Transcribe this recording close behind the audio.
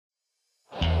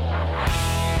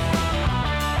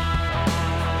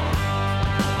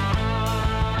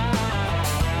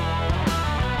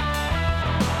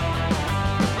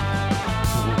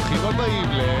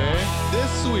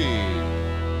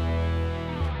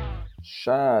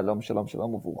שלום, שלום,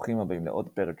 שלום, וברוכים הבאים לעוד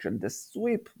פרק של The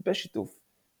Sweep בשיתוף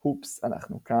הופס.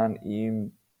 אנחנו כאן עם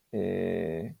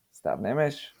סתיו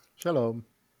נמש. שלום.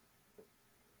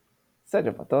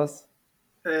 סג'ה פטוס.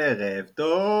 ערב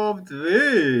טוב,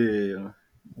 דביר.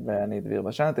 ואני דביר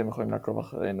בשן. אתם יכולים לעקוב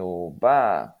אחרינו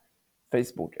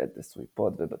בפייסבוק, את The Sweep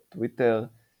Pod, ובטוויטר.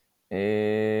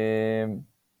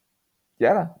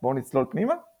 יאללה, בואו נצלול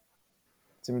פנימה.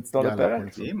 רוצים לצלול לפרק?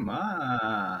 מה?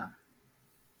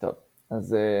 טוב,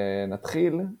 אז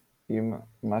נתחיל עם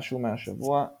משהו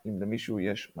מהשבוע. אם למישהו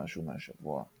יש משהו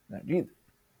מהשבוע להגיד,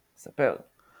 ספר.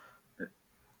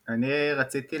 אני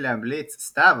רציתי להמליץ,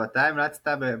 סתיו, אתה המלצת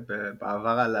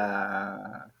בעבר על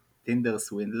הטינדר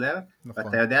סווינדלר, נכון.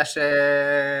 ואתה יודע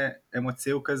שהם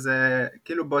הוציאו כזה,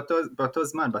 כאילו באותו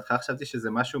זמן, בהתחלה חשבתי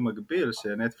שזה משהו מקביל,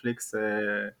 שנטפליקס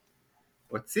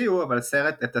הוציאו, אבל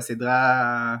סרט, את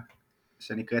הסדרה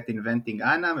שנקראת Inventing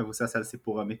Anna, מבוסס על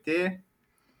סיפור אמיתי,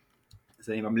 אז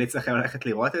אני ממליץ לכם ללכת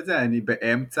לראות את זה. אני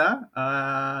באמצע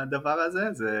הדבר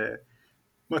הזה, זה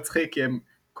מצחיק, כי הם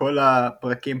כל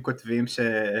הפרקים כותבים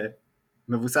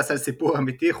שמבוסס על סיפור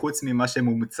אמיתי, חוץ ממה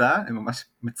שמומצא, הם ממש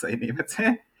מציינים את זה,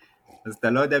 אז אתה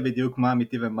לא יודע בדיוק מה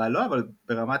אמיתי ומה לא, אבל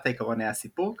ברמת העיקרון היה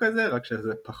סיפור כזה, רק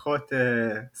שזה פחות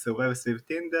סובב סביב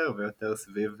טינדר, ויותר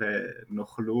סביב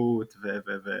נוכלות,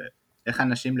 ואיך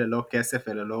אנשים ללא כסף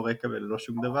וללא רקע וללא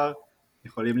שום דבר,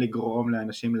 יכולים לגרום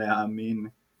לאנשים להאמין,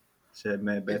 שהם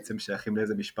בעצם שייכים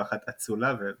לאיזה משפחת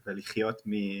אצולה, ולחיות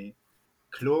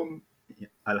מכלום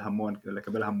על המון,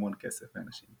 לקבל המון כסף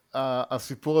לאנשים.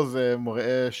 הסיפור הזה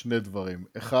מראה שני דברים.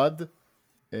 אחד,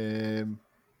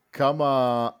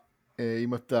 כמה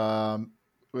אם אתה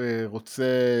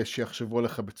רוצה שיחשבו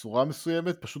עליך בצורה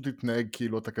מסוימת, פשוט תתנהג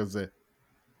כאילו אתה כזה.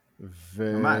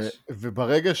 ממש.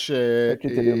 וברגע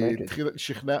שהתחיל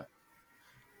שכנע,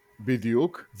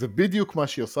 בדיוק, זה בדיוק מה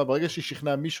שהיא עושה. ברגע שהיא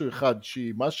שכנעה מישהו אחד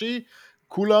שהיא משהי,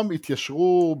 כולם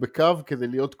התיישרו בקו כדי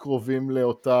להיות קרובים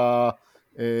לאותה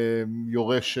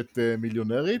יורשת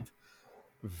מיליונרית,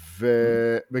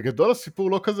 ובגדול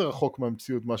הסיפור לא כזה רחוק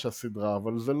מהמציאות מה שהסדרה,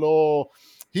 אבל זה לא,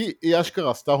 היא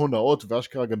אשכרה עשתה הונאות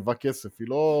ואשכרה גנבה כסף, היא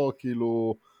לא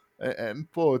כאילו, אין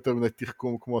פה יותר מדי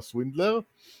תחכום כמו הסווינדלר,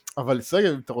 אבל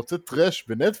סגל, אם אתה רוצה טרש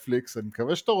בנטפליקס, אני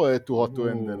מקווה שאתה רואה Too Hot to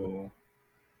Handle.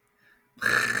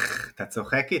 אתה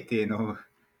צוחק איתי, נו.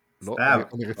 לא, סתיו.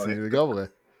 אני רציני לגמרי.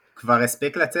 כבר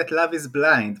הספיק לצאת Love is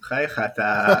Blind, חייך,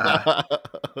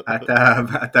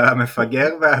 אתה מפגר,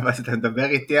 ואתה מדבר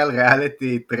איתי על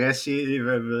ריאליטי טרשי,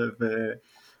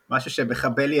 ומשהו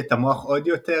שמחבל לי את המוח עוד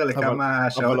יותר לכמה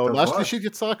שעות טובות. אבל העונה השלישית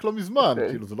יצאה רק לא מזמן,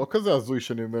 כאילו זה לא כזה הזוי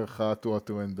שאני אומר לך Too Hot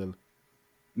to Handle.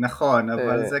 נכון,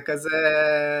 אבל זה כזה,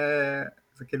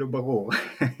 זה כאילו ברור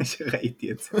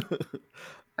שראיתי את זה.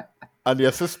 אני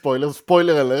אעשה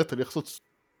ספוילר אלרט,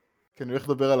 אני הולך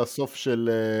לדבר על הסוף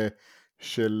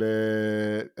של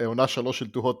עונה 3 של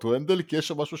Too Hot to Handle, כי יש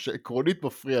שם משהו שעקרונית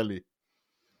מפריע לי.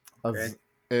 אז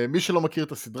מי שלא מכיר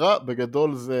את הסדרה,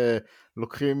 בגדול זה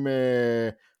לוקחים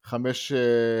 5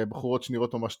 בחורות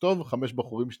שנראות ממש טוב, 5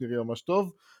 בחורים שנראים ממש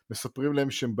טוב, מספרים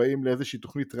להם שהם באים לאיזושהי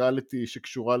תוכנית ריאליטי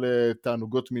שקשורה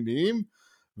לתענוגות מיניים,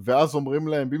 ואז אומרים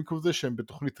להם במקום זה שהם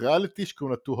בתוכנית ריאליטי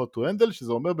שקוראים לה Too Hot to Handle,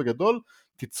 שזה אומר בגדול,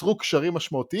 תיצרו קשרים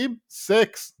משמעותיים,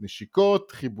 סקס,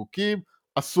 נשיקות, חיבוקים,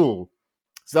 אסור.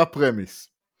 זה הפרמיס.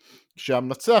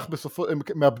 כשהמנצח בסופו, הם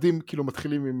מאבדים, כאילו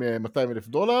מתחילים עם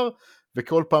 $200,000,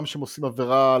 וכל פעם שהם עושים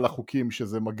עבירה לחוקים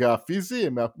שזה מגע פיזי,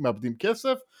 הם מאבדים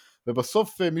כסף,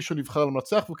 ובסוף מישהו נבחר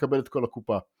למנצח ומקבל את כל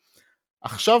הקופה.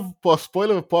 עכשיו פה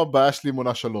הספוילר, ופה הבעיה שלי עם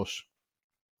עונה 3.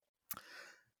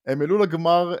 הם העלו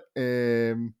לגמר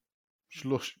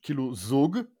כאילו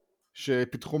זוג,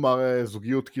 שפיתחו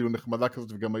זוגיות כאילו נחמדה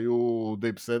כזאת וגם היו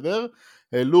די בסדר,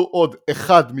 העלו עוד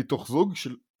אחד מתוך זוג,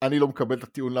 אני לא מקבל את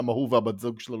הטיעון למה הוא והבת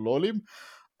זוג שלו לא עולים,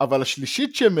 אבל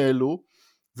השלישית שהם העלו,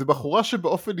 זה בחורה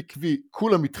שבאופן עקבי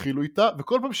כולם התחילו איתה,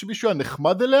 וכל פעם שמישהו היה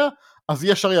נחמד אליה, אז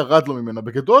היא ישר ירד לו ממנה.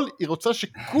 בגדול היא רוצה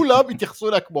שכולם יתייחסו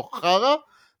אליה כמו חרה,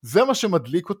 זה מה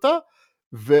שמדליק אותה,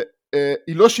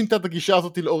 היא לא שינתה את הגישה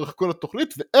הזאת לאורך כל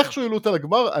התוכנית, ואיכשהו העלו אותה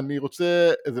לגמר, אני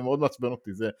רוצה, זה מאוד מעצבן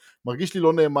אותי, זה מרגיש לי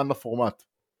לא נאמן לפורמט.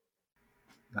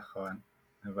 נכון,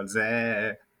 אבל זה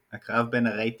הקרב בין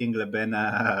הרייטינג לבין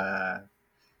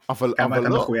כמה אתה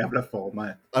מחויב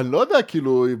לפורמט. אני לא יודע,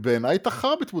 כאילו, בעיניי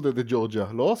תחר מתמודדת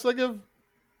ג'ורג'ה, לא סגב?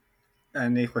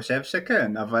 אני חושב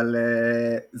שכן, אבל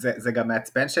זה גם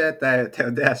מעצבן שאתה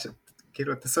יודע,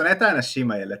 כאילו, אתה שונא את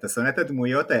האנשים האלה, אתה שונא את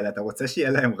הדמויות האלה, אתה רוצה שיהיה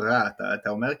להם רע, אתה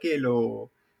אומר כאילו,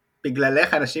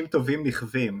 בגללך אנשים טובים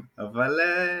נכווים, אבל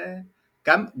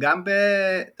גם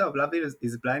טוב, Love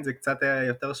is Blind זה קצת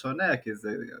יותר שונה, כי זה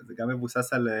גם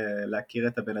מבוסס על להכיר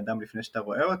את הבן אדם לפני שאתה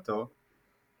רואה אותו,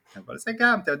 אבל זה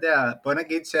גם, אתה יודע, בוא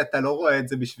נגיד שאתה לא רואה את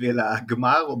זה בשביל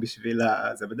הגמר או בשביל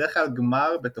זה בדרך כלל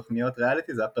גמר בתוכניות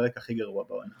ריאליטי זה הפרק הכי גרוע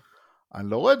בעונה. אני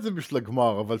לא רואה את זה בשביל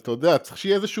הגמר, אבל אתה יודע, צריך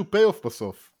שיהיה איזשהו פי-אוף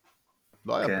בסוף.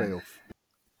 לא היה כן. פי-אוף.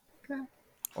 כן.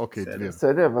 אוקיי, בסדר. דביר.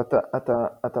 בסדר,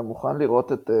 ואתה מוכן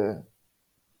לראות את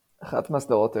אחת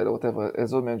מהסדרות האלה,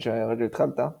 איזו מהן שהרגע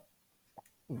התחלת,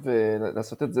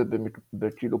 ולעשות את זה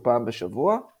כאילו פעם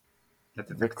בשבוע,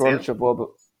 לתת וכל תקציר?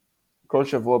 כל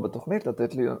שבוע בתוכנית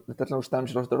לתת לנו 2-3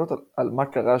 דקות על מה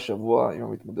קרה השבוע עם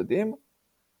המתמודדים,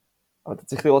 אבל אתה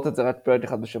צריך לראות את זה רק פרק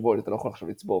אחד בשבוע, אתה לא יכול עכשיו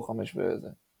לצבור 5 וזה.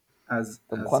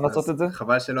 אתה מוכן לעשות את זה?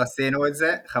 חבל שלא עשינו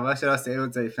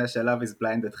את זה לפני ש-Love is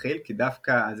Blind התחיל, כי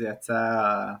דווקא זה יצא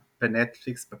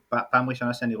בנטפליקס, פעם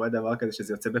ראשונה שאני רואה דבר כזה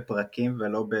שזה יוצא בפרקים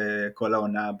ולא בכל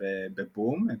העונה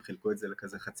בבום, הם חילקו את זה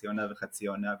לכזה חצי עונה וחצי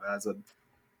עונה, ואז עוד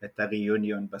את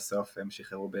הריוניון בסוף הם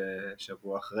שחררו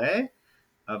בשבוע אחרי,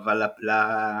 אבל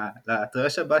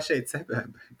לטרש הבא שיצא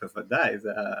בוודאי, זה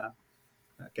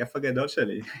הכיף הגדול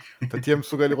שלי. אתה תהיה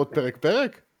מסוגל לראות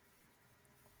פרק?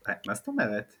 מה זאת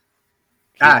אומרת?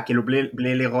 כאילו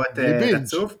בלי לראות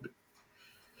רצוף?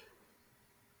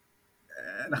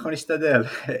 אנחנו נשתדל.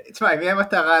 תשמע, אם יהיה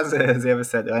מטרה זה יהיה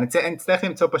בסדר. אני צריך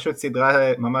למצוא פשוט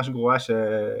סדרה ממש גרועה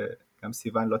שגם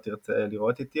סיוון לא תרצה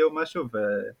לראות איתי או משהו,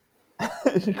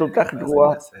 היא כל כך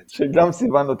גרועה שגם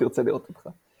סיוון לא תרצה לראות אותך.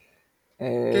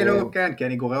 כאילו, כן, כי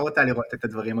אני גורר אותה לראות את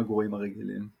הדברים הגרועים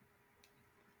הרגילים.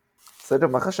 בסדר,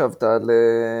 מה חשבת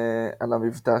על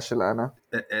המבטא של אנה?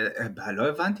 לא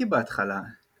הבנתי בהתחלה.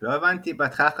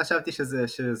 בהתחלה חשבתי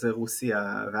שזה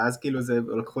רוסיה, ואז כאילו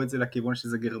לקחו את זה לכיוון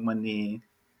שזה גרמני,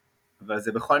 אבל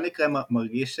זה בכל מקרה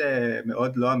מרגיש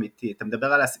מאוד לא אמיתי. אתה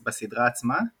מדבר על בסדרה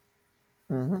עצמה?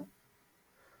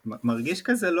 מרגיש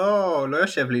כזה לא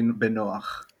יושב לי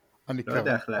בנוח. אני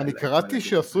קראתי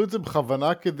שעשו את זה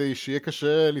בכוונה כדי שיהיה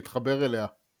קשה להתחבר אליה.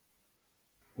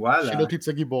 וואלה. שלא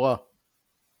תצא גיבורה.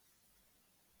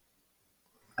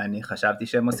 אני חשבתי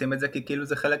שהם עושים את זה כי כאילו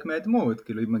זה חלק מהדמות,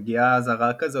 כאילו היא מגיעה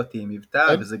הזרה כזאת עם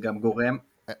מבטא, וזה גם גורם,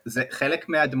 זה חלק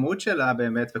מהדמות שלה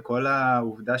באמת, וכל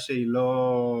העובדה שהיא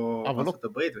לא בארצות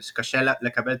הברית, ושקשה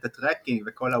לקבל את הטרקינג,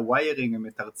 וכל הוויירינג, הם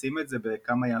מתרצים את זה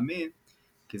בכמה ימים,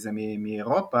 כי זה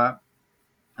מאירופה,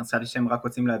 אני חשבתי שהם רק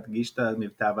רוצים להדגיש את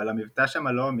המבטא, אבל המבטא שם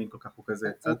לא אמין כל כך, הוא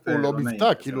כזה קצת הוא לא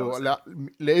מבטא, כאילו,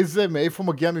 מאיפה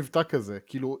מגיע מבטא כזה?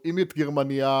 כאילו, אם את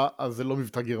גרמניה, אז זה לא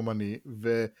מבטא גרמני,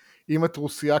 ואם את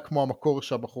רוסיה, כמו המקור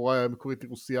שהבחורה המקורית היא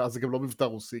רוסיה, אז זה גם לא מבטא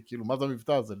רוסי, כאילו, מה זה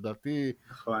המבטא הזה? לדעתי,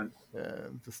 נכון.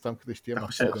 זה סתם כדי שתהיה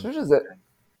מהצד. אני חושב שזה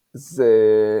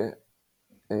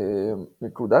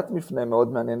נקודת מפנה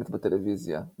מאוד מעניינת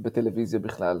בטלוויזיה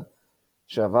בכלל,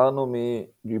 שעברנו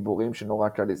מגיבורים שנורא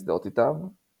קל להזדהות איתם,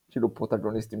 כאילו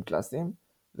פרוטגוניסטים קלאסיים,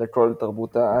 לכל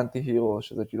תרבות האנטי-הירו,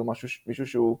 שזה כאילו מישהו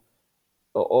שהוא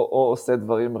או עושה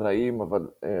דברים רעים, אבל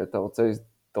אתה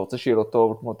רוצה שיהיה לו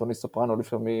טוב, כמו טוני סופרנו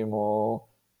לפעמים, או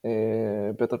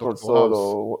פטר קול סול,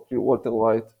 או וולטר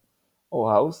ווייט,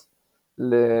 או האוס,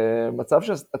 למצב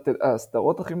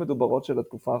שהסדרות הכי מדוברות של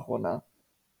התקופה האחרונה,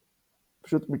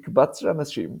 פשוט מקבץ של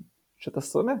אנשים שאתה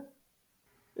שונא,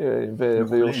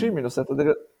 ויורשים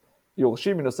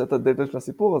מנושא את הדגל של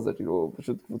הסיפור הזה, כאילו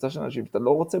פשוט קבוצה של אנשים שאתה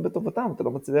לא רוצה בטובתם, אתה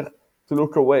לא מצליח to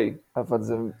look away, אבל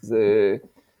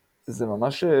זה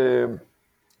ממש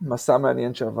מסע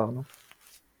מעניין שעברנו.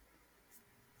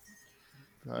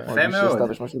 יפה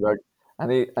מאוד.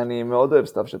 אני מאוד אוהב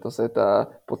סתיו שאתה עושה את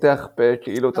הפותח פה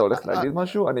כאילו אתה הולך להגיד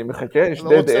משהו, אני מחכה, יש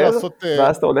dead air,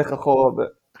 ואז אתה הולך אחורה.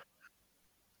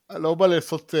 לא בא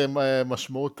לעשות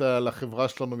משמעות לחברה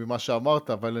שלנו ממה שאמרת,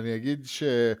 אבל אני אגיד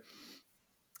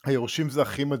שהיורשים זה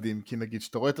הכי מדהים, כי נגיד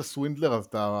שאתה רואה את הסווינדלר אז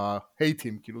אתה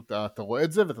הייטים, כאילו אתה רואה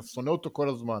את זה ואתה שונא אותו כל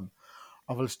הזמן,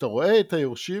 אבל שאתה רואה את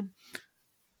היורשים,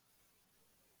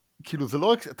 כאילו זה לא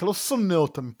רק, אתה לא שונא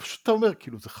אותם, פשוט אתה אומר,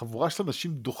 כאילו זה חבורה של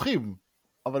אנשים דוחים,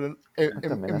 אבל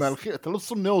הם מהלכים, אתה לא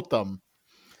שונא אותם,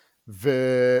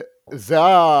 וזה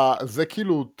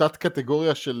כאילו תת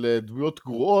קטגוריה של דמויות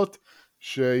גרועות,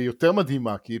 שהיא יותר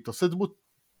מדהימה, כי אתה עושה דמות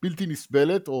בלתי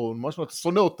נסבלת, או משהו, אתה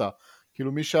שונא אותה,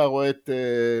 כאילו מי שרואה את,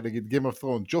 נגיד, Game of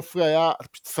Thrones, ג'ופרי היה, אתה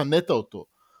פשוט שנאת אותו,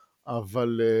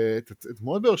 אבל את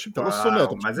דמות ביורשים, אתה לא שונא.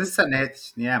 מה זה שנאת?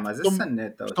 שנייה, מה זה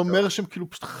שנאת אותו? אתה אומר שהם כאילו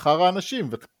פשוט חרא אנשים,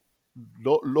 ואתה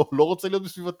לא רוצה להיות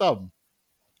בסביבתם.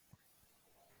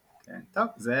 כן, טוב,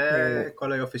 זה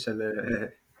כל היופי של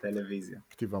טלוויזיה.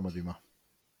 כתיבה מדהימה.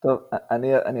 טוב,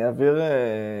 אני אעביר,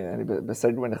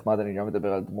 בסגמנט נחמד, אני גם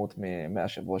מדבר על דמות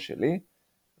מהשבוע שלי,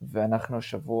 ואנחנו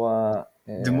השבוע...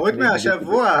 דמות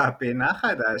מהשבוע, פינה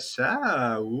חדשה,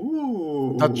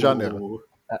 תת ג'אנר.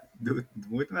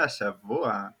 דמות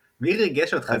מהשבוע. מי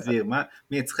ריגש אותך, זיר?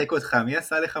 מי הצחיק אותך? מי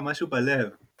עשה לך משהו בלב?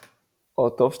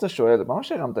 טוב שאתה שואל,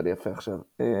 ממש הרמת לי יפה עכשיו.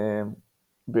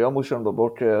 ביום ראשון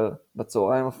בבוקר,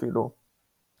 בצהריים אפילו,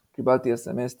 קיבלתי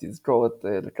SMS תזכורת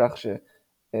לכך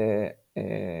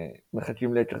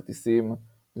שמחכים לי כרטיסים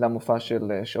למופע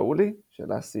של שאולי,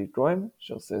 של אסי כהן,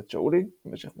 שעושה את שאולי,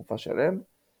 במשך מופע שלם,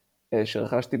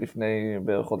 שרכשתי לפני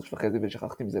בערך חודש וחצי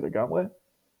ושכחתי מזה לגמרי,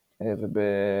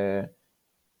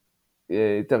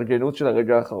 ובהתארגנות של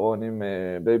הרגע האחרון עם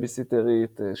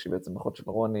בייביסיטרית, שהיא בעצם אחות של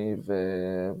רוני,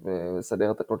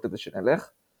 ולסדר את הכל כדי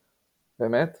שנלך,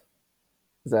 באמת.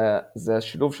 זה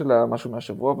השילוב של משהו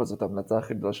מהשבוע, אבל זאת ההמלצה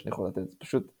הכי גדולה שאני יכול לתת. זה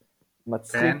פשוט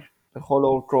מצחיק לכל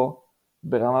אורכו,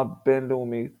 ברמה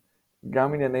בינלאומית,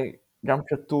 גם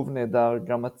כתוב נהדר,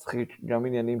 גם מצחיק, גם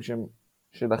עניינים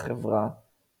של החברה.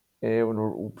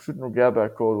 הוא פשוט נוגע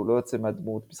בהכל, הוא לא יוצא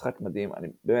מהדמות, משחק מדהים.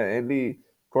 אין לי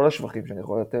כל השבחים שאני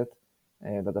יכול לתת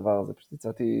לדבר הזה. פשוט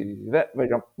יצאתי,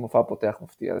 וגם מופע פותח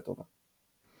מפתיע לטובה.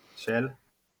 של?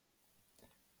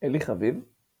 אלי חביב,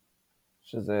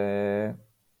 שזה...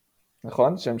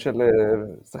 נכון? שם של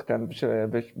שחקן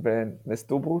בנס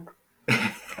טוברוק?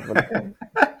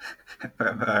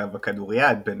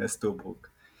 בכדוריד בנס טוברוק.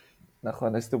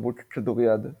 נכון, נס טוברוק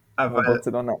כדוריד. אבל...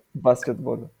 ברצלונה,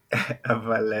 בסקטבול.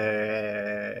 אבל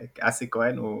אסי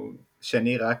כהן הוא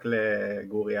שני רק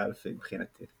לגורי אלפי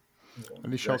מבחינתי.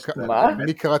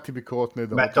 אני קראתי ביקורות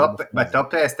נהדרות.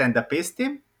 בטופ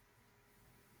סטנדאפיסטים?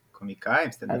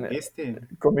 קומיקאים, סטנדאפיסטים?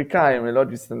 קומיקאים,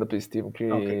 לא סטנדאפיסטים, כי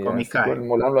הסיכון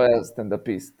מעולם לא היה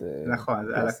סטנדאפיסט. נכון,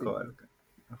 זה על הכל.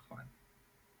 נכון.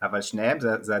 אבל שניהם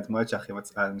זה הדמויות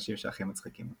האנשים שהכי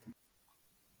מצחיקים אותם.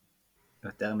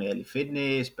 יותר מאלי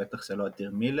פידניש, בטח שלא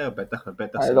דיר מילר, בטח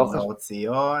שלא נאור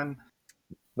ציון.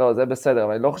 לא, זה בסדר,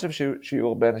 אבל אני לא חושב שיהיו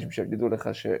הרבה אנשים שיגידו לך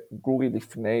שגורי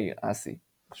לפני אסי. אני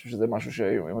חושב שזה משהו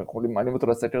שאם יכולים מעלים אותו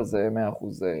לסקר זה 100%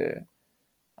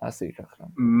 אסי ככה.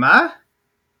 מה?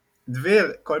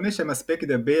 דביר, כל מי שמספיק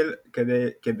דביל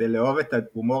כדי לאהוב את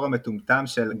ההומור המטומטם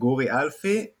של גורי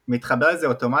אלפי, מתחבר לזה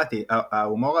אוטומטי.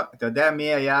 ההומור, אתה יודע מי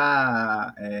היה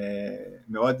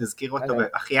מאוד הזכיר אותו,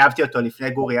 והכי אהבתי אותו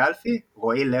לפני גורי אלפי?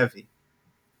 רועי לוי.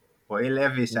 רועי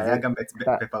לוי, שהיה גם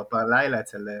בפרפר לילה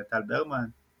אצל טל ברמן.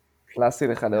 קלאסי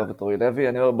לך לאהוב את רועי לוי.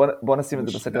 אני אומר, בוא נשים את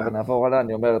זה בסקר ונעבור הלאה.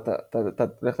 אני אומר, אתה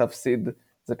הולך להפסיד,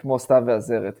 זה כמו סתיו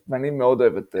והזרת. ואני מאוד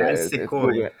אוהב את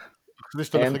גורי. חשבתי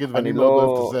שאתה הולך להגיד, ואני מאוד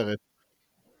אוהב את הזרת.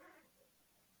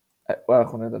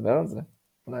 אנחנו נדבר על זה.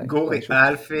 גורי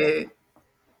אלפי,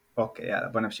 אוקיי, יאללה,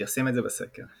 בוא נמשיך, שים את זה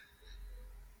בסקר.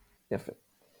 יפה.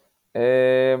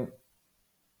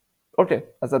 אוקיי,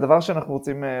 אז הדבר שאנחנו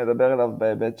רוצים לדבר עליו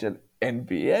בהיבט של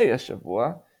NBA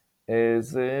השבוע,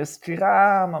 זה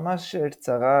סקירה ממש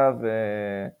קצרה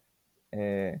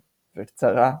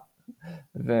וקצרה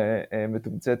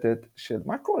ומתומצתת של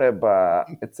מה קורה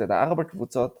אצל 4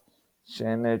 קבוצות,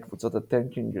 שהן קבוצות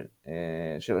הטנקינג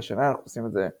של השנה. אנחנו עושים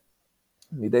את זה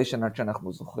מדי שנה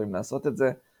כשאנחנו זוכרים לעשות את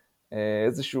זה,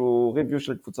 איזשהו ריוויו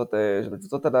של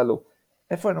הקבוצות הללו,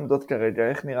 איפה הן עומדות כרגע,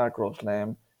 איך נראה הקלור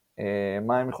שלהם,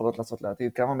 מה הן יכולות לעשות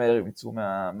לעתיד, כמה מהר הם יצאו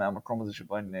מהמקום הזה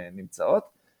שבו הן נמצאות,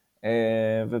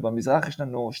 ובמזרח יש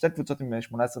לנו 2 קבוצות עם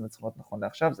 18 ניצחונות נכון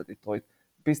לעכשיו, זה דיטרויט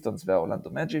פיסטונס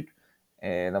והאורלנדו מג'יק,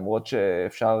 למרות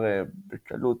שאפשר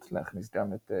בקלות להכניס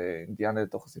גם את אינדיאנה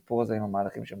לתוך הסיפור הזה עם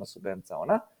המהלכים שהם עשו באמצע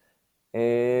העונה,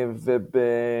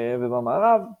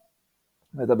 ובמערב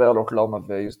נדבר על אוקלאומה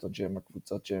ויוסטון שהן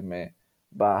הקבוצות שהן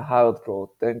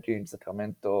בהארדקור, טנקינג,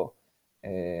 סקרמנטו,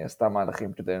 עשתה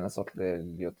מהלכים כדי לנסות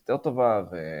להיות יותר טובה,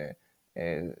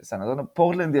 וסן אנטוניו,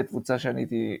 פורטלנד היא הקבוצה שאני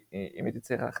אם הייתי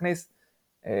צריך להכניס,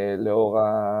 לאור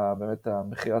באמת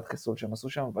המכירת חיסול שהם עשו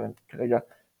שם, אבל הם כרגע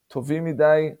טובים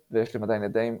מדי, ויש להם עדיין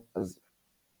ידיים, אז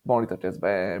בואו נתרכז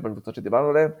בקבוצות שדיברנו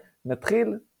עליהן.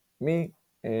 נתחיל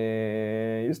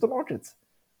מיוסטון רוקטס,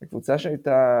 הקבוצה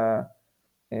שהייתה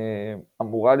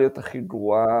אמורה להיות הכי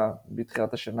גרועה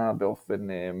בתחילת השנה באופן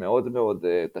מאוד מאוד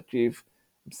תקיף,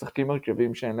 משחקים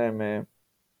הרכבים שאין להם,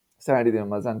 סייליד עם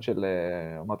המאזן של,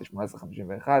 אמרתי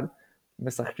 18-51,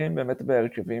 משחקים באמת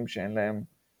בהרכבים שאין להם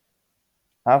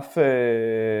אף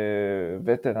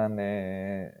וטרן,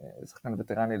 שחקן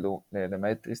וטרני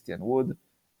למעט טריסטיאן ווד,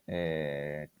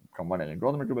 כמובן ארין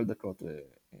גורדון מקבל דקות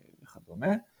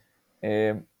וכדומה.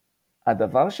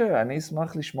 הדבר שאני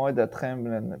אשמח לשמוע את דעתכם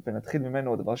ונתחיל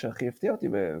ממנו, הדבר שהכי הפתיע אותי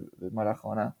במהלך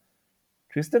העונה,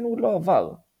 קריסטיאן ווד לא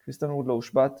עבר, קריסטיאן ווד לא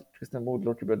הושבת, קריסטיאן ווד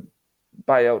לא קיבל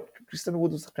ביי-אוט, קריסטיאן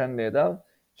ווד הוא שחקן נהדר,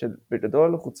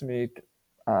 שבגדול חוץ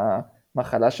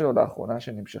מהמחלה שלו לאחרונה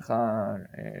שנמשכה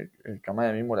כמה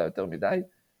ימים אולי יותר מדי,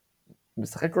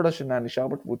 משחק כל השנה, נשאר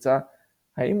בקבוצה,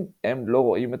 האם הם לא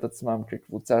רואים את עצמם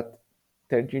כקבוצת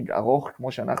טנקינג ארוך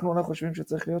כמו שאנחנו חושבים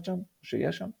שצריך להיות שם, או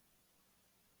שיהיה שם?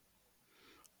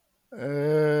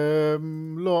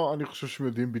 לא, אני חושב שהם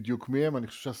יודעים בדיוק מי הם, אני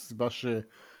חושב שהסיבה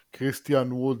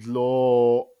שקריסטיאן ווד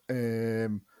לא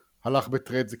הלך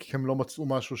בטרייד זה כי הם לא מצאו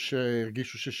משהו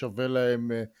שהרגישו ששווה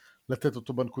להם לתת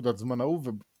אותו בנקודת זמן ההוא,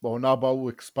 ובעונה הבאה הוא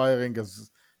אקספיירינג,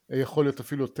 אז יכול להיות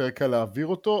אפילו יותר קל להעביר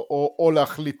אותו, או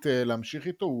להחליט להמשיך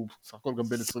איתו, הוא סך הכל גם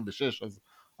בין 26,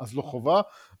 אז לא חובה.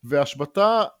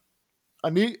 והשבתה,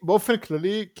 אני באופן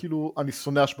כללי, כאילו, אני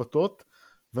שונא השבתות,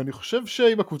 ואני חושב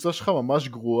שאם הקבוצה שלך ממש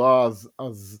גרועה,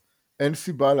 אז אין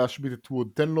סיבה להשבית את ווד,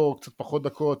 תן לו קצת פחות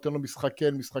דקות, תן לו משחק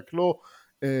כן, משחק לא,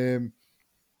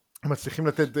 מצליחים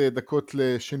לתת דקות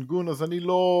לשנגון, אז אני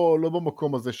לא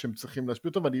במקום הזה שהם צריכים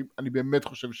להשבית אותו, ואני באמת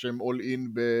חושב שהם all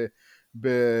in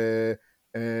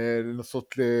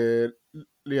לנסות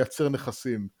לייצר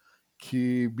נכסים,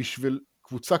 כי בשביל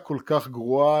קבוצה כל כך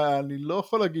גרועה, אני לא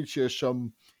יכול להגיד שיש שם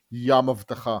ים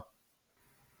הבטחה.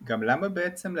 גם למה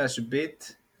בעצם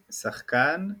להשבית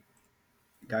שחקן,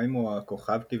 גם אם הוא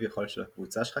הכוכב כביכול של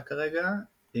הקבוצה שלך כרגע,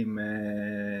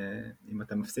 אם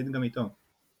אתה מפסיד גם איתו?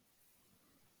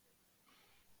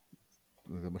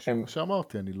 זה מה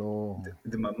שאמרתי, אני לא...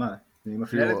 דממה. אני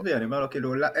מפנה לטבי, אני אומר לו,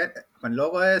 כאילו, אני לא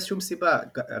רואה שום סיבה,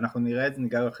 אנחנו נראה את זה,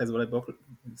 ניגע אחרי זה אולי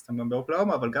גם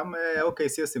באוקלאומה, אבל גם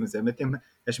OKC עושים את זה, באמת אם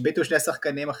השביתו שני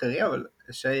שחקנים אחרים, אבל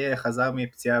שי חזר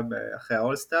מפציעה אחרי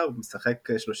האולסטאר, הוא משחק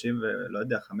 30 ולא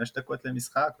יודע, 5 דקות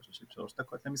למשחק, או 33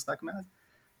 דקות למשחק מאז,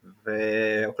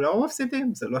 ואוקלאומה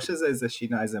מפסידים, זה לא שזה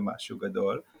שינה איזה משהו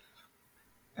גדול,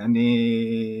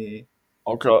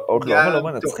 אוקלאומה לא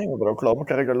מנצחים, אבל אוקלאומה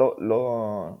כרגע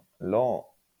לא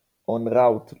on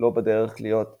route, לא בדרך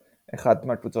להיות אחת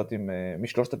מהקבוצות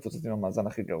משלושת הקבוצות עם המאזן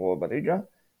הכי גרוע בליגה,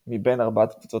 מבין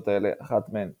ארבעת הקבוצות האלה, אחת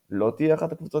מהן לא תהיה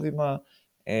אחת הקבוצות עם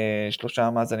שלושה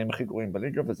המאזנים הכי גרועים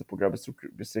בליגה, וזה פוגע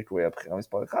בסיכויי הבחירה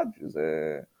מספר אחד,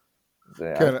 שזה...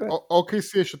 כן,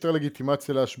 OKC יש יותר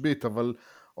לגיטימציה להשבית, אבל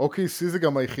OKC זה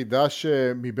גם היחידה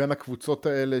שמבין הקבוצות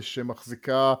האלה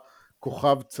שמחזיקה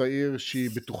כוכב צעיר שהיא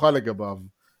בטוחה לגביו.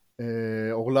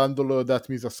 אורלנדו לא יודעת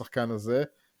מי זה השחקן הזה,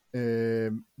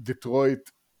 דטרויט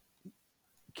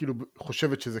כאילו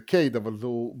חושבת שזה קייד, אבל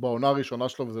זו בעונה הראשונה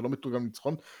שלו וזה לא מתורגם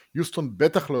ניצחון. יוסטון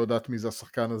בטח לא יודעת מי זה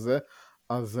השחקן הזה,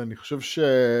 אז אני חושב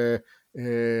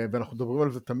ואנחנו מדברים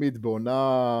על זה תמיד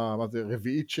בעונה, מה זה,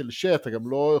 רביעית של אתה גם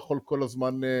לא יכול כל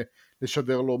הזמן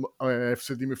לשדר לו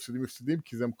הפסדים,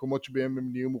 כי זה המקומות שבהם הם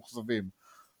נהיו מוחזבים.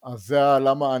 אז זה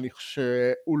למה אני חושב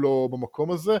שהוא לא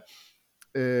במקום הזה.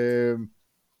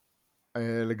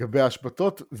 לגבי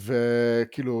ההשבתות,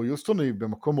 וכאילו יוסטון היא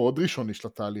במקום מאוד ראשוני של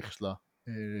התהליך שלה,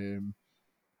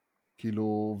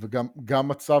 כאילו, וגם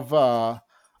מצב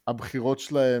הבחירות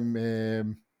שלהם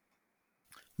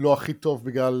לא הכי טוב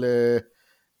בגלל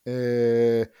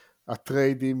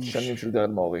הטריידים שנים של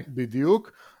דרל מורי.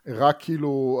 בדיוק, רק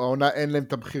כאילו העונה אין להם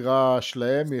את הבחירה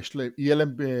שלהם, יהיה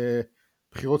להם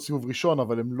בחירות סיבוב ראשון,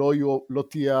 אבל הם לא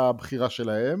תהיה הבחירה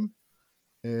שלהם,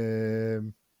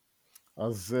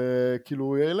 אז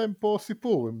כאילו יהיה להם פה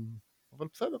סיפור, אבל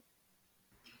בסדר.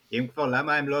 אם כבר,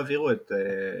 למה הם לא העבירו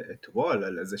את וול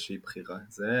על איזושהי בחירה?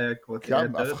 זה כבר תהיה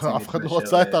יותר רצינית. אף אחד לא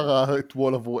רצה את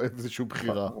וול עבור איזושהי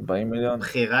בחירה. 40 מיליון.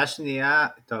 בחירה שנייה,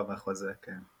 טוב, החוזה,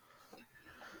 כן.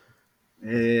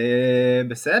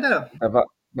 בסדר.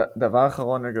 דבר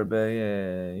אחרון לגבי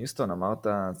יוסטון, אמרת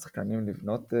שחקנים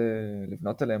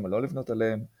לבנות עליהם או לא לבנות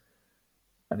עליהם.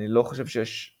 אני לא חושב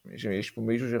שיש פה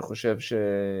מישהו שחושב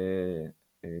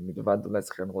שמלבד אולי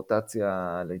שחקן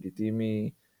רוטציה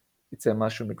לגיטימי, יצא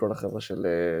משהו מכל החבר'ה של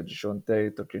ג'שון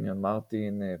טייט או קניון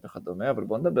מרטין וכדומה, אבל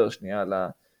בואו נדבר שנייה על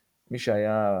מי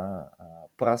שהיה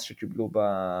הפרס שקיבלו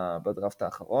בדראפט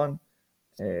האחרון,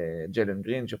 ג'יילן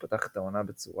גרין, שפתח את העונה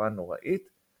בצורה נוראית,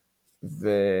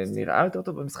 ונראה יותר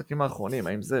טוב במשחקים האחרונים.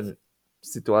 האם זה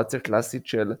סיטואציה קלאסית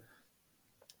של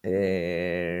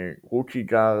רוקי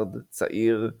גארד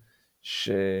צעיר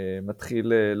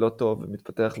שמתחיל לא טוב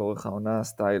ומתפתח לאורך העונה,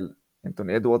 סטייל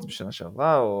אנטוני אדוורדס בשנה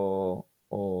שעברה,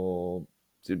 או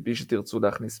בי שתרצו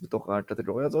להכניס בתוך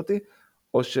הקטגוריה הזאת,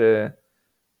 או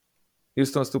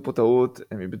שיוסטון עשו פה טעות,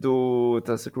 הם איבדו את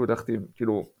הסיכוי להחתים,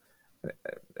 כאילו,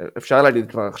 אפשר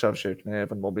להגיד כבר עכשיו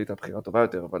שממורביליה הייתה בחירה טובה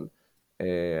יותר,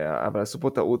 אבל עשו פה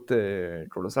טעות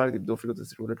קולוסלית, איבדו אפילו את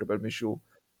הסיכוי לקבל מישהו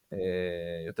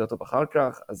יותר טוב אחר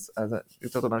כך, אז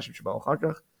יותר טוב אנשים שבאו אחר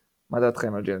כך. מה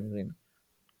דעתכם על ג'יילן גרין?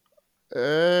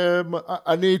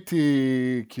 אני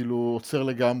הייתי כאילו עוצר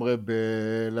לגמרי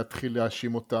להתחיל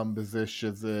להאשים אותם בזה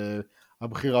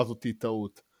שהבחירה הזאת היא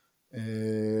טעות.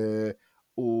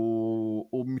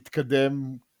 הוא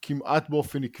מתקדם כמעט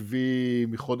באופן עקבי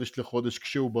מחודש לחודש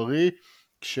כשהוא בריא,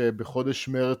 כשבחודש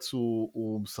מרץ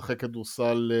הוא משחק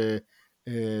כדורסל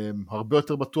הרבה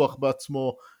יותר בטוח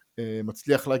בעצמו,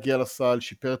 מצליח להגיע לסל,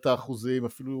 שיפר את האחוזים,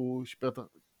 אפילו שיפר את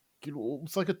כאילו הוא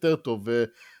משחק יותר טוב,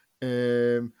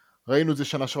 וראינו את זה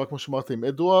שנה שעברה כמו שאמרת עם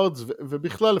אדוארדס,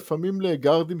 ובכלל לפעמים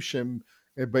לגארדים שהם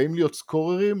באים להיות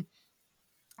סקוררים,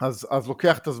 אז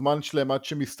לוקח את הזמן שלהם עד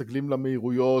שמסתגלים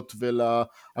למהירויות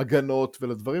ולהגנות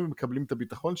ולדברים ומקבלים את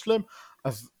הביטחון שלהם,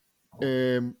 אז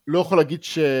לא יכול להגיד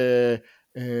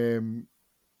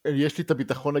יש לי את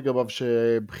הביטחון לגביו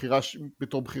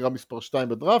בתור בחירה מספר 2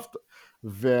 בדראפט,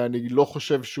 ואני לא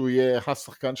חושב שהוא יהיה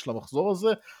השחקן של המחזור הזה,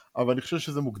 אבל אני חושב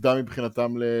שזה מוקדם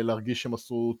מבחינתם להרגיש שהם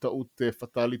עשו טעות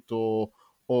פטלית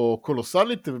או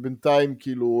קולוסלית, ובינתיים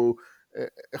כאילו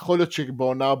יכול להיות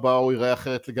שבעונה הבאה הוא ייראה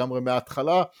אחרת לגמרי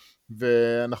מההתחלה,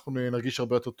 ואנחנו נרגיש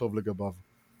הרבה יותר טוב לגביו.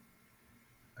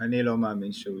 אני לא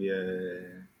מאמין שהוא יהיה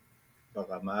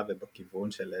ברמה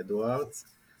ובכיוון של אדוארדס.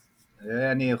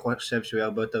 אני חושב שהוא יהיה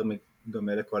הרבה יותר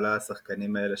דומה לכל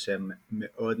השחקנים האלה שהם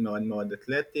מאוד מאוד מאוד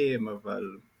אתלטיים, אבל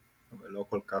לא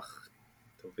כל כך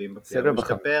טובים בפליאה. הוא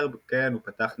משתפר, כן, הוא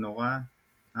פתח נורא.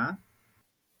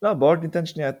 לא, בואו ניתן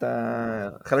שנייה את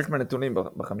חלק מהנתונים.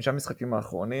 ב5 משחקים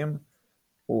האחרונים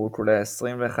הוא כולל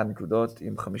 21 נקודות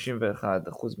עם 51%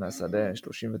 מהשדה, 39%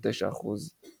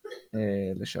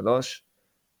 לשלוש.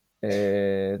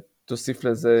 תוסיף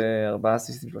לזה 4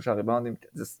 אסיסטים, 3 ריבאונדים.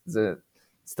 זה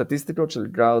סטטיסטיקות של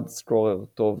גארד סקורר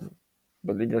טוב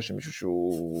בליגה,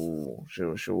 שמישהו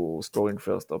שהוא סקורינג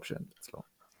פרסט אופשן אצלו.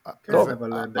 טוב,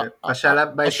 אבל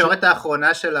בישורת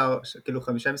האחרונה של כאילו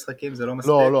 5 משחקים זה לא מספיק.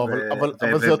 לא,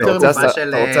 אבל זה יותר בתקופה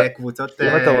של קבוצות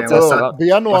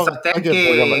עושות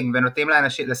טנקינג ונותנים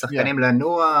לשחקנים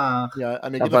לנוח,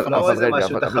 לא איזה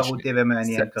משהו תחרותי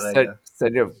ומעניין כרגע.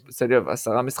 סדיוב,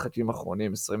 10 משחקים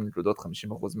אחרונים, 20 נקודות, 50%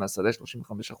 מהשדה,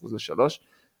 35% לשלוש.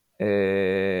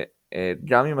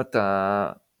 גם אם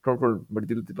אתה קודם כל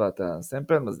מגדיל טיפה את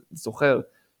הסמפל, אז זוכר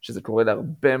שזה קורה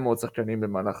להרבה מאוד שחקנים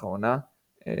במהלך העונה,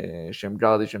 שהם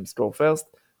גארדי, שהם סקור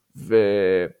פרסט,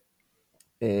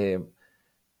 ואתה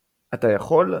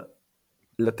יכול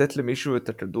לתת למישהו את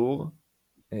הכדור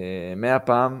 100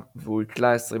 פעם, והוא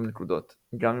יקלע 20 נקודות,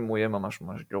 גם אם הוא יהיה ממש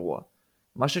ממש גרוע.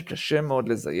 מה שקשה מאוד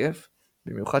לזייף,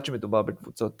 במיוחד שמדובר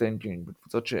בקבוצות טנקינג,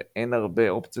 בקבוצות שאין הרבה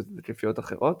אופציות התקפיות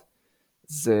אחרות,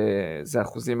 זה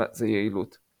אחוזים, זה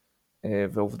יעילות.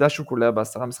 והעובדה שהוא קולע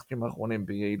ב10 משחקים האחרונים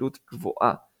ביעילות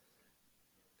גבוהה,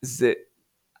 זה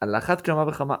על אחת כמה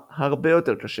וכמה הרבה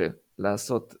יותר קשה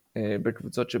לעשות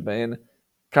בקבוצות שבהן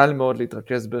קל מאוד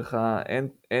להתרכז בך,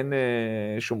 אין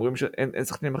שומרים, אין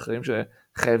שחקנים אחרים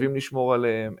שחייבים לשמור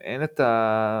עליהם, אין את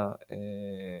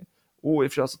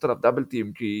אפשר לעשות עליו דאבל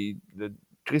טים, כי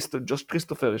ג'וש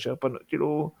כריסטופר ישר פנו,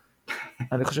 כאילו,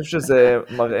 אני חושב שזה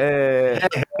מראה...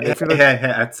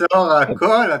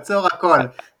 עצור הכל.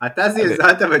 אתה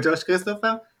זלזלת בג'וש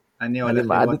כריסטופר? אני הולך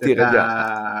לראות את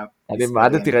אני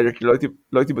מעדתי רגע, כי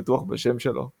לא הייתי בטוח בשם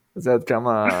שלו. זה עד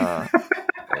כמה...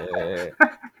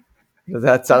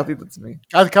 זה עצרתי את עצמי.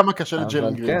 עד כמה קשה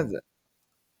לג'לן גרין. כן,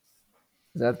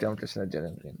 זה עד כמה קשה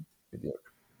לג'לן גרין,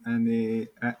 בדיוק. אני...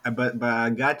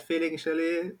 בגאט פילינג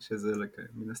שלי, שזה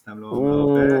מן הסתם לא אומר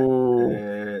הרבה...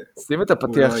 שים את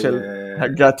הפתיח של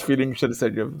הגאט פילינג של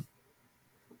סגב.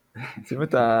 שים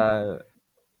את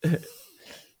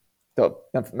טוב,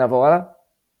 נעבור הלאה?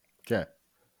 כן.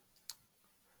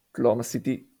 קלאומה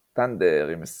סיטי טנדר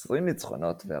עם 20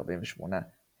 ניצחונות ו48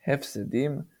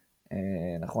 הפסדים,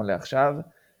 נכון לעכשיו.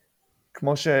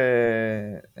 כמו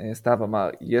שסתיו אמר,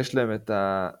 יש להם את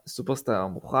הסופרסטאר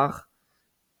המוכח.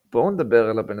 בואו נדבר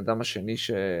על הבן אדם השני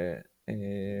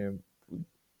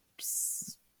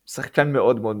שחקן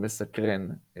מאוד מאוד מסקרן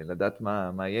לדעת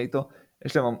מה יהיה איתו.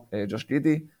 יש להם ג'וש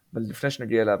גידי, אבל לפני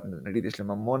שנגיע אליו, נגיד יש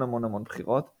להם המון המון המון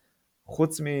בחירות.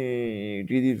 חוץ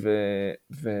מגידי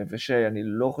ושי, אני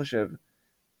לא חושב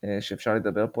שאפשר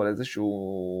לדבר פה על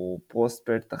איזשהו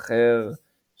פרוספקט אחר,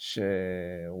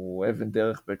 שהוא אבן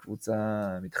דרך בקבוצה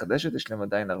מתחדשת. יש להם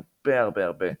עדיין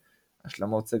הרבה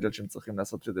השלמות סגל שהם צריכים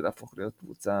לעשות כדי להפוך להיות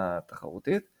קבוצה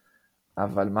תחרותית.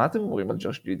 אבל מה אתם אומרים על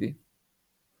ג'וש גידי?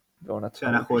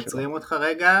 שאנחנו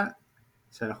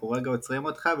עוצרים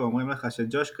אותך ואומרים לך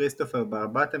שג'וש כריסטופר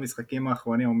בארבעת המשחקים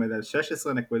האחרונים עומד על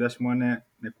 16.8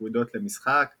 נקודות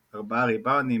למשחק, 4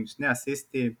 ריבאונדים, 2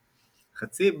 אסיסטים,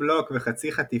 חצי בלוק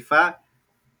וחצי חטיפה,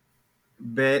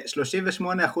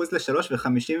 ב-38% לשלוש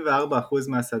ו-54%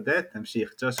 מהשדה.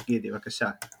 תמשיך, ג'וש גידי, בבקשה.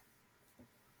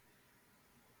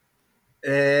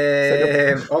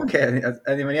 אוקיי,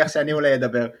 אני מניח שאני אולי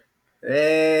אדבר.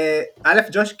 א',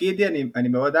 ג'וש גידי, אני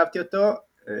מאוד אהבתי אותו,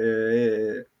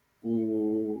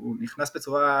 הוא נכנס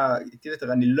בצורה איטית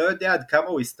יותר, אני לא יודע עד כמה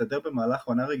הוא יסתדר במהלך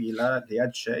עונה רגילה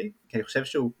ליד שי, כי אני חושב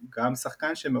שהוא גם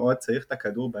שחקן שמאוד צריך את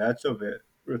הכדור ביד שלו, והוא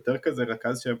יותר כזה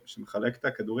רכז שמחלק את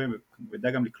הכדורים, הוא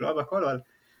יודע גם לקלוע והכל, אבל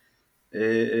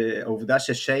העובדה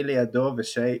ששי לידו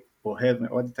ושי אוהב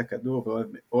מאוד את הכדור ואוהב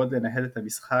מאוד לנהל את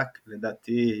המשחק,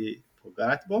 לדעתי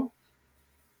פוגעת בו.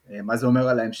 מה זה אומר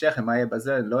על ההמשך, מה יהיה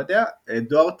בזה, אני לא יודע.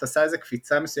 דורט עשה איזה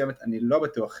קפיצה מסוימת, אני לא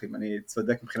בטוח אם אני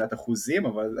צודק מבחינת אחוזים,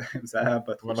 אבל זה היה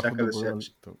בתחושה כזה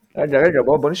רגע,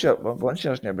 בוא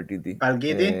נשאר שנייה בגידי. על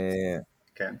גידי?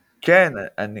 כן. כן,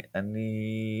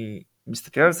 אני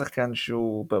מסתכל על שחקן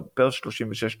שהוא בפר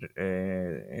 36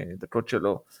 דקות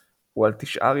שלו, הוא על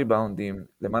 9 ריבאונדים,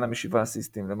 למעלה מ7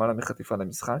 אסיסטים, למעלה מחטיפה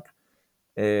למשחק,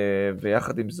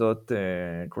 ויחד עם זאת,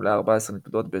 כולה 14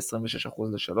 נקודות ב-26%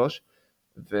 ל-3,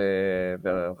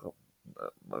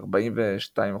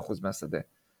 ו-42% מהשדה.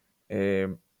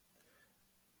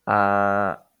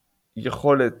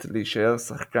 היכולת להישאר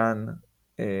שחקן,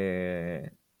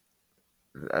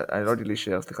 אני לא יודע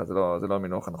להישאר, סליחה, זה לא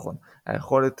המינוח הנכון,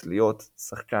 היכולת להיות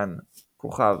שחקן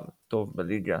כוכב טוב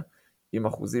בליגה עם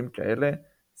אחוזים כאלה,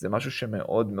 זה משהו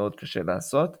שמאוד מאוד קשה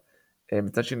לעשות.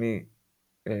 מצד שני,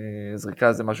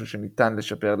 זריקה זה משהו שניתן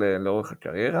לשפר לאורך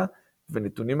הקריירה,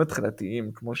 ונתונים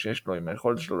התחלתיים, כמו שיש לו, עם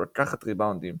היכולת שלו לקחת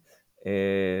ריבאונדים,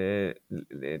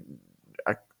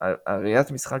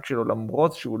 הראיית משחק שלו,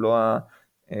 למרות שהוא לא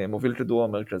המוביל כדור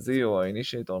המרכזי, או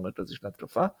האינישייטור המרכזי של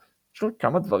ההתקפה, יש לו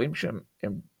כמה דברים שהם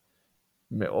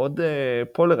מאוד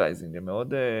פולרייזינג, הם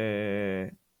מאוד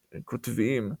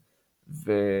כותביים,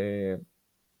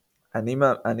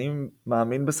 ואני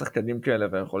מאמין בשחקנים כאלה,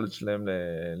 והיכולת שלהם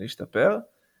להשתפר,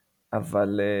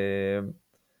 אבל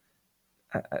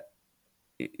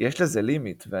יש לזה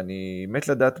לימיט, ואני מת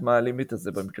לדעת מה הלימיט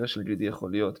הזה במקרה של גידי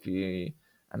יכול להיות, כי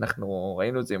אנחנו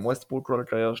ראינו את זה עם ווסטברוק כל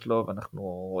הקריירה שלו,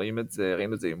 ואנחנו ראינו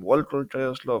את זה עם וול כל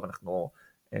הקריירה שלו, ואנחנו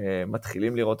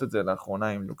מתחילים לראות את זה לאחרונה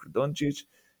עם לוק דונצ'יץ',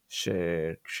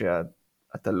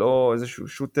 שכשאתה לא איזשהו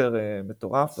שוטר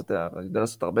מטורף, אתה יודע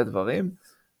לעשות הרבה דברים,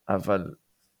 אבל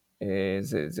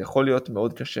זה יכול להיות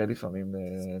מאוד קשה לפעמים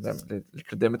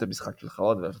לקדם את המשחק שלך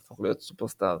עוד, ולהפוך להיות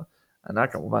סופרסטאר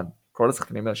ענק, כמובן. כל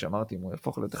השחקנים האלה שאמרתי, אם הוא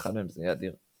יהפוך להיות אחד מהם, זה יהיה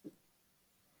אדיר.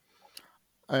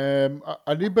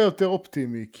 אני ביותר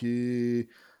אופטימי, כי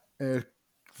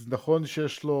זה נכון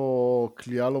שיש לו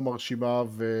קליעה לא מרשימה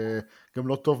וגם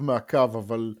לא טוב מהקו,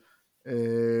 אבל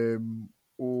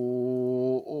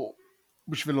הוא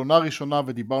בשביל עונה ראשונה,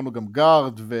 ודיברנו גם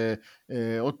גארד,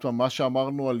 ועוד פעם, מה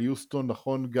שאמרנו על יוסטון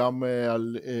נכון גם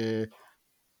על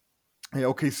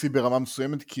OKC ברמה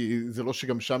מסוימת, כי זה לא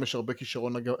שגם שם יש הרבה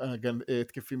כישרון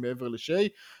התקפים מעבר לשי,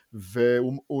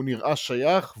 והוא נראה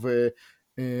שייך,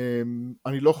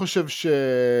 ואני לא חושב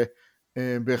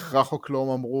שבהכרח אוקלאום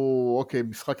אמרו, אוקיי,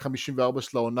 משחק 54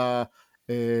 של העונה,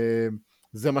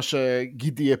 זה מה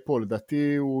שגידי יהיה פה,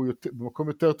 לדעתי הוא במקום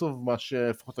יותר טוב מה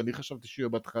שלפחות אני חשבתי שהוא יהיה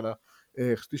בהתחלה,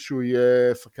 חשבתי שהוא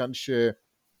יהיה שחקן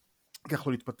שכך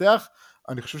לא להתפתח.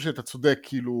 אני חושב שאתה צודק,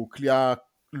 כאילו קליעה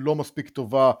לא מספיק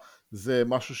טובה זה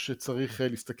משהו שצריך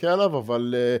להסתכל עליו,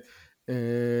 אבל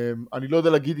אני לא יודע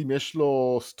להגיד אם יש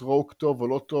לו סטרוק טוב או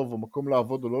לא טוב, או מקום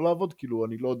לעבוד או לא לעבוד, כאילו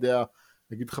אני לא יודע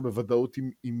להגיד לך בוודאות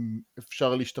אם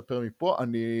אפשר להשתפר מפה.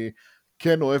 אני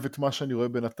כן אוהב את מה שאני רואה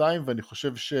בינתיים, ואני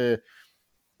חושב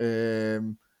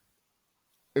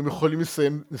הם יכולים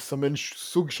לסמן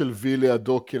סוג של וי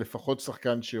לידו, כלפחות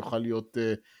שחקן שיוכל להיות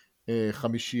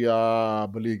חמישייה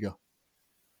בליגה.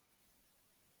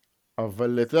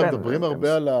 אבל אתה יודע, מדברים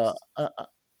הרבה על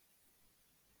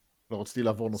לא רציתי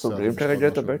לעבור נושא. סוגרים כרגע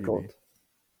את הבקורד.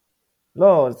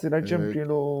 לא, רציתי להגיד שהם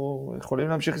כאילו יכולים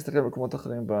להמשיך להסתכל במקומות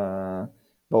אחרים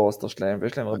ברוסטר שלהם,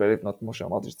 ויש להם הרבה לבנות, כמו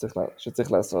שאמרתי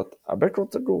שצריך לעשות.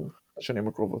 הבקורד סגור השנים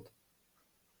הקרובות.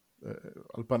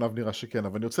 על פניו נראה שכן,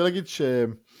 אבל אני רוצה להגיד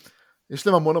שיש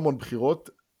להם המון בחירות,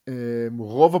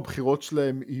 רוב הבחירות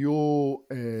שלהם יהיו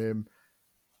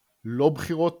לא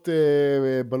בחירות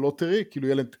בלוטרי, כאילו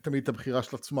יהיה להם תמיד את הבחירה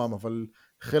של עצמם, אבל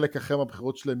חלק אחר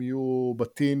מהבחירות שלהם יהיו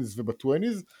בטינס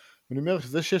ובטוויניז, ואני אומר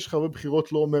שזה שיש לך הרבה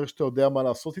בחירות לא אומר שאתה יודע מה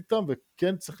לעשות איתם,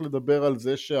 וכן צריך לדבר על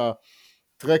זה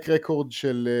שהטרק רקורד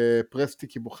של פרסטי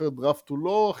כבוחר דראפט הוא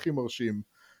לא הכי מרשים,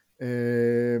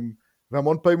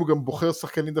 והמון פעמים הוא גם בוחר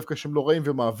שחקנים דווקא שהם לא רעים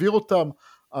ומעביר אותם,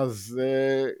 אז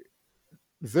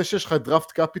זה שיש לך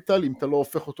דראפט קפיטל, אם אתה לא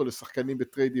הופך אותו לשחקנים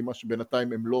בטריידים, מה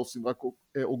שבינתיים הם לא עושים, רק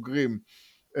אוגרים,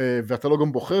 ואתה לא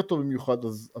גם בוחר אותו במיוחד,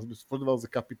 אז בסופו של דבר זה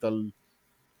קפיטל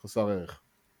חסר ערך.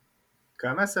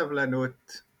 כמה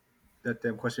סבלנות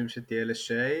אתם חושבים שתהיה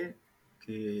לשי?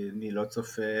 כי אני לא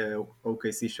צופה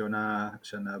OKC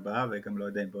שנה הבאה, וגם לא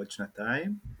יודע אם בעוד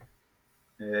שנתיים.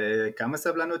 כמה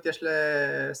סבלנות יש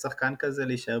לשחקן כזה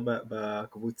להישאר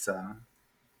בקבוצה,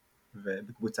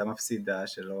 ובקבוצה מפסידה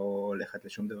שלא הולכת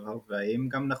לשום דבר, והאם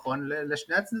גם נכון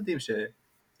לשני הצדדים,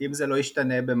 שאם זה לא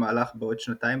ישתנה במהלך בעוד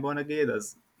שנתיים בוא נגיד,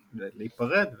 אז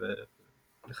להיפרד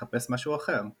ולחפש משהו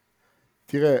אחר.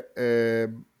 תראה,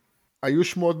 היו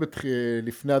שמועות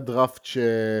לפני הדראפט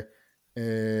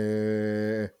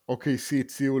OKC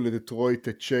הציעו לדטרויט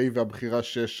את שיי והבחירה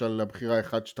 6 על הבחירה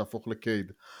 1 שתהפוך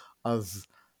לקייד. אז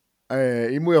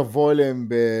אם הוא יבוא אליהם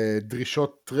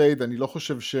בדרישות טרייד, אני לא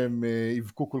חושב שהם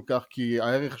יבקו כל כך, כי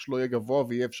הערך שלו יהיה גבוה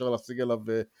ויהיה אפשר להשיג עליו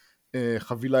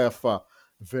חבילה יפה.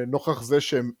 ונוכח זה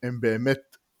שהם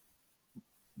באמת,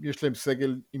 יש להם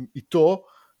סגל איתו,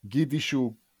 גידי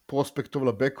שהוא פרוספקט טוב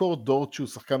לבקורד, דורט שהוא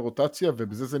שחקן רוטציה,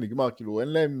 ובזה זה נגמר, כאילו אין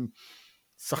להם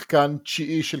שחקן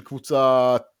תשיעי של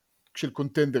קבוצה של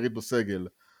קונטנדרית בסגל.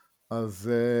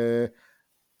 אז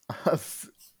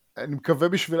אני מקווה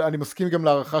אני מסכים גם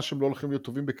להערכה שהם לא הולכים להיות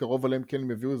טובים בקרוב עליהם, כן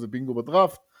הם יביאו איזה בינגו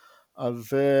בדראפט,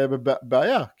 אז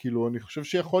בעיה, כאילו אני חושב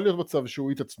שיכול להיות מצב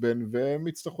שהוא יתעצבן והם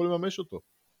יצטרכו לממש אותו.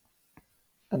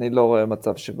 אני לא רואה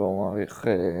מצב שבו הוא מעריך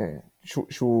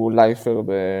שהוא לייפר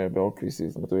באוקליסי,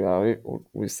 זאת אומרת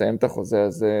הוא יסיים את החוזה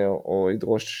הזה או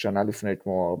ידרוש שנה לפני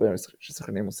כמו הרבה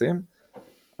ששחקנים עושים,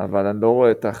 אבל אני לא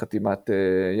רואה את החתימת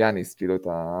יאניס, כאילו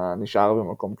אתה נשאר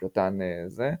במקום קטן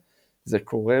זה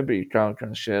קורה בעיקר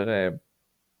כאשר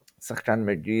שחקן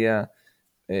מגיע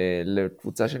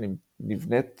לקבוצה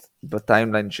שנבנית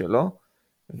בטיימליין שלו,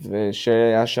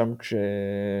 ושהיה שם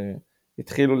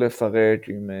כשהתחילו לפרק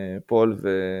עם פול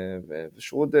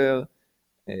ושרודר,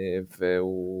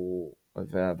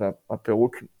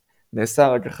 והפירוק נעשה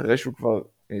רק אחרי שהוא כבר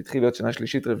התחיל להיות שנה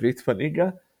שלישית רביעית בליגה,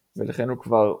 ולכן הוא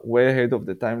כבר way ahead of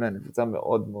the timeline, קבוצה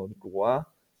מאוד מאוד גרועה,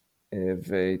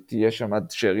 ותהיה שם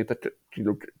עד שארית,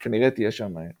 כאילו כנראה תהיה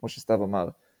שם, כמו שסתיו אמר,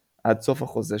 עד סוף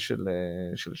החוזה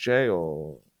של שיי,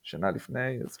 או שנה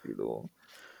לפני, אז כאילו,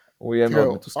 הוא יהיה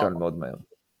מאוד מתוסכל מאוד מהר.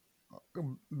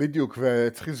 בדיוק,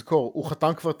 וצריך לזכור, הוא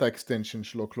חתם כבר את האקסטנשן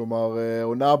שלו, כלומר,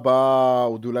 עונה הבאה,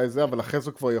 עוד אולי זה, אבל אחרי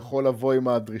זה כבר יכול לבוא עם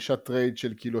הדרישת טרייד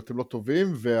של כאילו אתם לא טובים,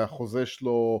 והחוזה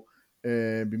שלו,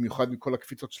 במיוחד מכל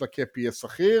הקפיצות של הקאפ יהיה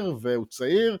שכיר, והוא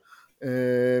צעיר,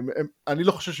 אני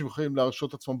לא חושב שהם יכולים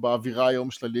להרשות עצמם באווירה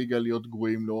היום של הליגה להיות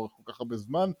גרועים לאורך כל כך הרבה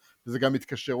זמן, וזה גם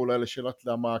מתקשר אולי לשאלת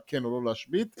למה כן או לא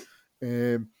להשבית.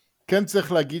 כן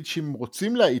צריך להגיד שאם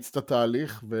רוצים להאיץ את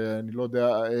התהליך, ואני לא יודע,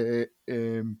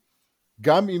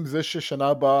 גם עם זה ששנה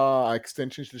הבאה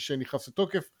האקסטנשן של שיי נכנס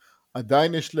לתוקף,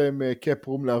 עדיין יש להם קאפ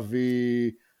רום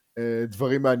להביא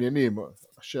דברים מעניינים.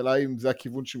 השאלה אם זה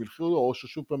הכיוון שהם ילכו לו, או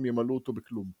ששוב פעם ימלאו אותו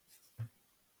בכלום.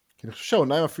 כי אני חושב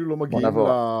שהעוניים אפילו לא מגיעים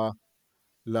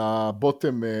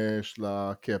לבוטם של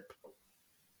הקאפ.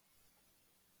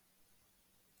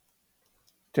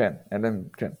 כן,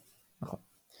 כן, נכון.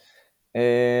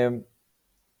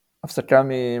 הפסקה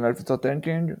מהקבוצות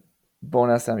טנקינג, בואו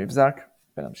נעשה המבזק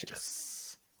ונמשיך.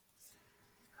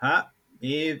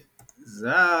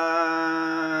 המבזק.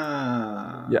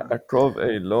 יעקב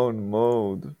אילון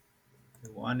מוד.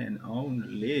 one and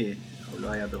only, הוא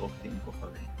לא היה ברוקטים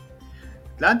כוכבים.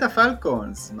 אטלנטה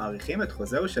פלקונס מעריכים את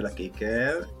חוזהו של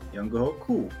הקיקר יונגו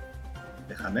קו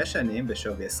ל5 שנים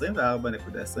בשווי $24.25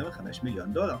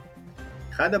 מיליון.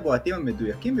 אחד הבועטים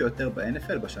המדויקים ביותר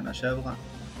ב-NFL בשנה שעברה.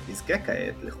 יזכה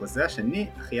כעת לחוזה השני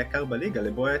הכי יקר בליגה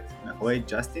לבועט מאחורי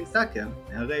ג'סטין טאקר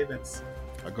מהרייבנס.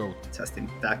 הגוט. ג'סטין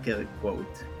טאקר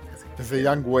גוט. זה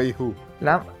יאנג ווי הו.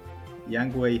 למה?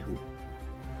 יאנג ווי הו.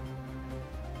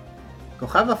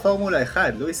 כוכב הפורמולה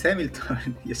 1, לואיס המילטון,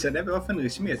 ישנה באופן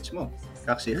רשמי את שמו,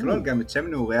 כך שיכלול גם את שם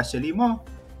נעוריה של אמו,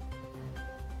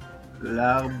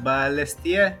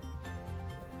 לארבלסטיה.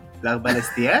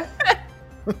 לארבלסטיה?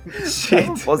 שיט.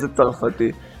 פה זה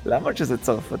צרפתי. למה שזה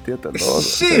צרפתי אתה לא...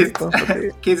 שיט!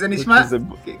 כי זה נשמע...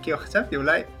 כי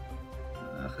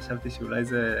חשבתי שאולי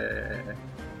זה...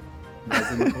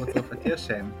 זה מקור צרפתי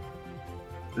השם.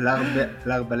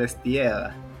 לארבלסטייר.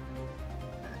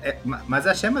 מה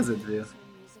זה השם הזה, דביר?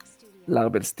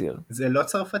 לארבלסטיר. זה לא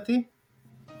צרפתי?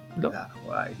 לא.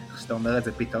 וואי, איך שאתה אומר את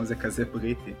זה פתאום זה כזה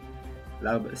בריטי.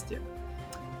 לארבלסטיר.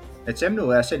 את שם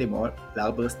נעוריה של אמו,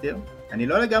 לארבלסטיר, אני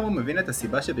לא לגמרי מבין את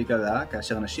הסיבה שבגללה,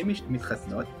 כאשר נשים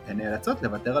מתחתנות, הן נאלצות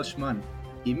לוותר על שמן.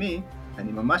 אמי,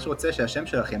 אני ממש רוצה שהשם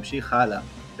שלך ימשיך הלאה,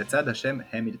 לצד השם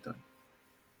המילטון.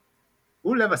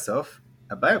 ולבסוף,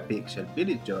 הביופיק של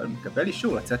בילי ג'ול מקבל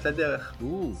אישור לצאת לדרך,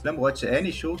 למרות שאין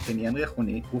אישור כעניין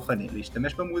רוחני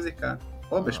להשתמש במוזיקה,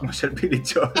 או בשמו של בילי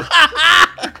ג'ול.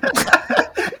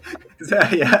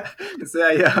 זה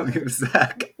היה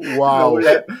המבזק. וואו.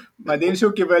 מדהים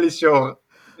שהוא קיבל אישור.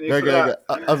 רגע,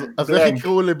 אז איך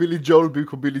יקראו לבילי ג'ול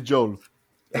במקום בילי ג'ול?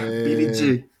 בילי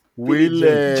ג'י. וויל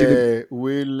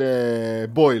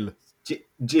בויל.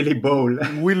 ג'ילי בול.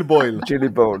 וויל בויל. ג'ילי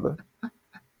בול.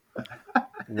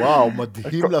 וואו,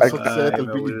 מדהים לעשות סרט על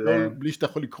בילי ג'ול, בלי שאתה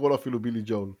יכול לקרוא לו אפילו בילי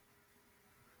ג'ול.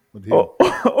 מדהים.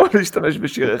 או להשתמש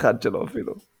בשיר אחד שלו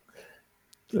אפילו.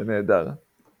 זה נהדר.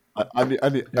 אני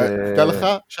אתן לך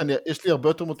שיש לי הרבה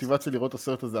יותר מוטיבציה לראות את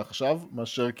הסרט הזה עכשיו,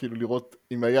 מאשר כאילו לראות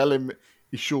אם היה להם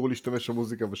אישור להשתמש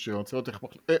במוזיקה בשיר. אני רוצה לראות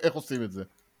איך עושים את זה.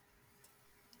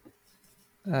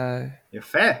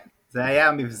 יפה, זה היה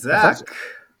המבזק.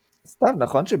 סתם,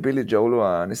 נכון שבילי ג'ול הוא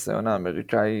הניסיון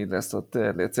האמריקאי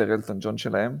לייצר אלטון ג'ון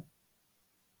שלהם?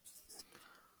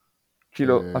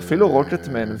 כאילו, אפילו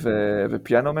רוקטמן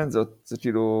ופיאנומן זה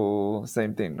כאילו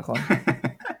same thing, נכון?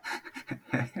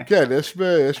 כן,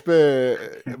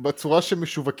 בצורה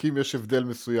שמשווקים יש הבדל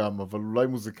מסוים, אבל אולי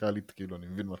מוזיקלית, כאילו, אני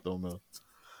מבין מה אתה אומר. אתה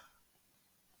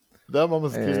יודע מה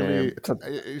מזכיר לי?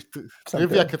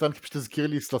 טריוויה קטן, כי פשוט תזכיר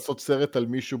לי לעשות סרט על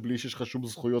מישהו בלי שיש לך שום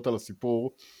זכויות על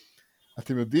הסיפור.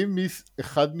 אתם יודעים מי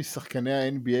אחד משחקני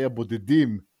ה-NBA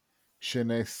הבודדים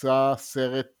שנעשה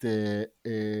סרט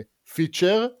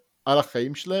פיצ'ר על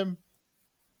החיים שלהם?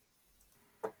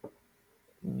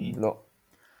 לא.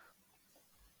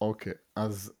 אוקיי,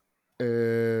 אז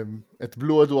את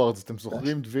בלו אדוארדס, אתם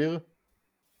זוכרים, דביר?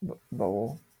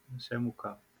 ברור. שם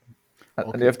מוכר.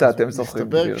 אני אוהב את אתם זוכרים,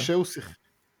 דביר. מסתבר כשהוא שיחק...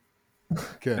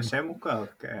 השם מוכר,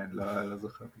 כן, לא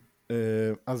זוכר.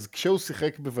 אז כשהוא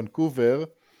שיחק בוונקובר,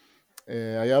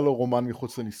 היה לו רומן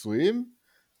מחוץ לנישואים,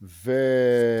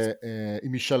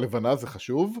 ועם אישה לבנה, זה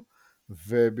חשוב,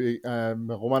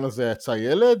 וברומן הזה יצא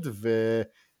ילד,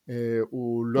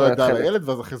 והוא לא ידע על הילד,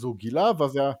 ואז אחרי זה הוא גילה,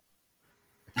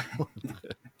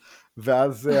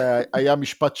 ואז היה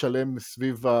משפט שלם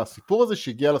סביב הסיפור הזה,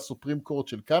 שהגיע לסופרים קורט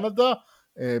של קנדה,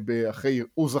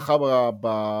 הוא זכה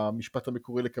במשפט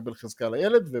המקורי לקבל חזקה על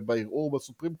הילד, ובערעור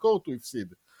בסופרים קורט הוא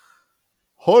הפסיד.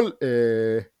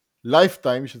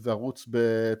 לייפטיים, שזה ערוץ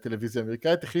בטלוויזיה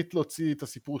אמריקאית, החליט להוציא את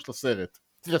הסיפור של הסרט,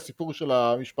 את הסיפור של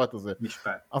המשפט הזה.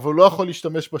 אבל הוא לא יכול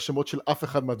להשתמש בשמות של אף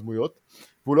אחד מהדמויות,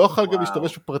 והוא לא יכול גם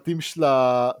להשתמש בפרטים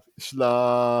של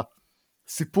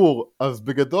הסיפור. אז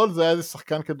בגדול זה היה איזה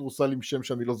שחקן כדורסל עם שם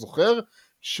שאני לא זוכר,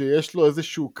 שיש לו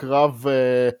איזשהו קרב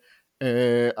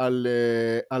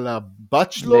על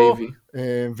הבת שלו,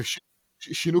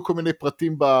 ושינו כל מיני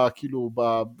פרטים כאילו,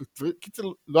 קיצר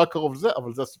לא היה קרוב לזה,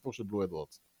 אבל זה הסיפור של בלו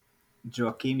אדוארדס.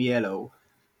 ג'ואקים ילו.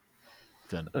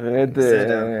 כן.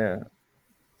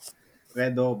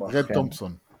 רד אורבך. רד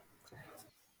תומפסון.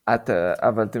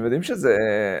 אבל אתם יודעים שזה,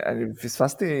 אני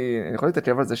יכול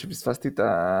להתעכב על זה שפספסתי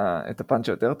את הפאנץ'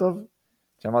 יותר טוב,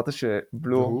 שאמרת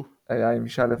שבלו היה עם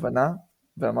אישה לבנה,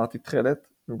 ואמרתי תחילת,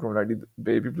 במקום להגיד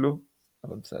בייבי בלו,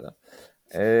 אבל בסדר.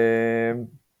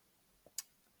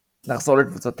 נחזור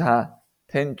לקבוצות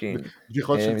הטנקינג,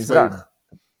 מזרח.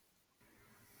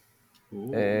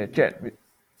 כן,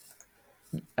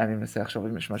 אני מנסה עכשיו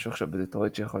אם יש משהו עכשיו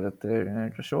בדטרויט שיכול להיות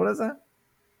קשור לזה.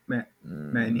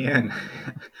 מעניין,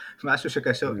 משהו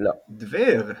שקשור.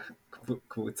 דביר,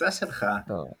 קבוצה שלך,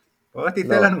 בוא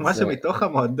תיתן לנו משהו מתוך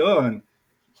המועדון.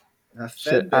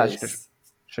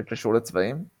 שקשור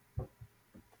לצבעים?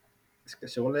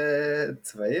 שקשור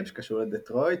לצבעים, שקשור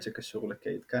לדטרויט, שקשור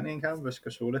לקייט קנינגהאם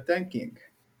ושקשור לטנקינג.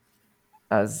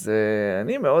 אז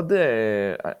אני מאוד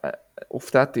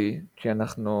הופתעתי, כי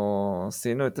אנחנו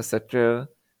עשינו את הסקר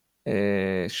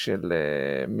של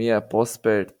מי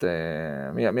הפרוספקט,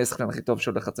 מי השחקן הכי טוב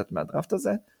שהולך לצאת מהדראפט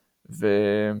הזה,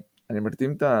 ואני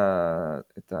מקדים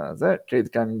את זה, קייט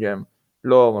קנינגהאם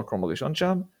לא במקום הראשון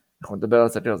שם, אנחנו נדבר על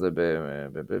הסקר הזה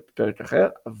בפרק אחר,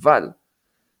 אבל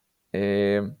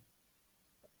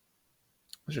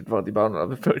שכבר דיברנו עליו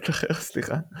בפרק אחר,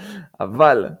 סליחה,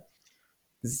 אבל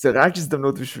זה רק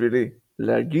הזדמנות בשבילי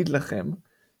להגיד לכם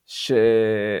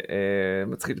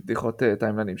שמצחיק בדיחות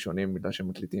טיימליינים שונים בגלל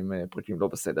שמקליטים פרקים לא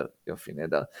בסדר, יופי,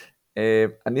 נהדר.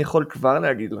 אני יכול כבר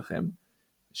להגיד לכם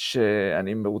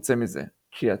שאני מרוצה מזה,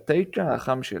 כי הטייק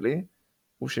החם שלי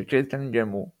הוא שקייט קנינגהאם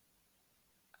הוא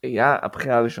היה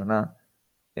הבחירה הראשונה,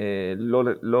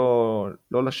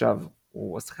 לא לשווא,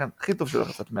 הוא השחקן הכי טוב שלו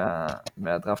לצאת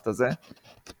מהדראפט הזה,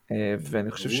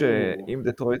 ואני חושב שאם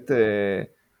דטרויט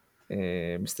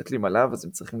מסתכלים עליו, אז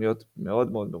הם צריכים להיות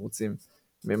מאוד מאוד מרוצים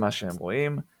ממה שהם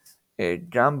רואים.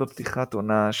 גם בפתיחת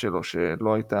עונה שלו,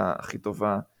 שלא הייתה הכי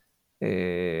טובה,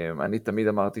 אני תמיד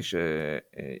אמרתי שזה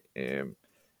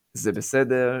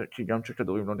בסדר, כי גם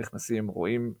כשכדורים לא נכנסים,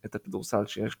 רואים את הכדורסל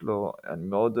שיש לו. אני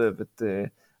מאוד אוהב את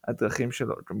הדרכים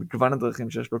שלו, מגוון הדרכים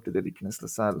שיש לו כדי להיכנס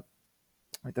לסל,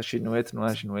 את השינויי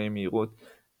תנועה, שינויי מהירות,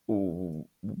 הוא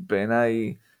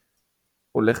בעיניי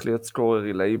הולך להיות סקורר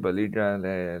עילאי בליגה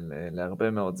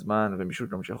להרבה מאוד זמן, ומישהו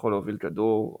גם שיכול להוביל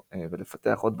כדור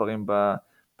ולפתח עוד דברים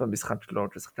במשחק שלו,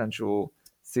 כשחקן שהוא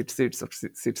 6-6 או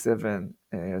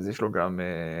 6-7, אז יש לו גם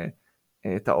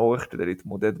את האורך כדי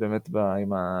להתמודד באמת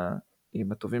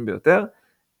עם הטובים ביותר.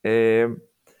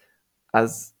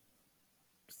 אז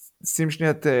שים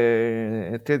שנייה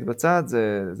את קייט בצד,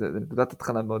 זה נקודת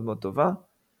התחלה מאוד מאוד טובה.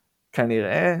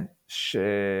 כנראה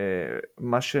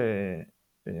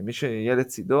מי שיהיה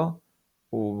לצידו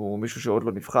הוא מישהו שעוד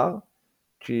לא נבחר,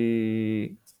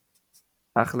 כי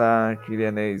אחלה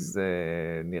קיליאן אייז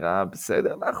נראה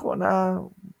בסדר לאחרונה,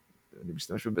 אני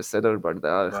משתמש בסדר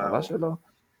בהגדרה הרחבה שלו,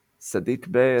 סדיק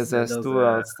ביי, איזה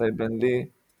סטוארט, סטייבן לי,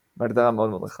 בהגדרה מאוד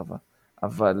מאוד רחבה.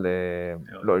 אבל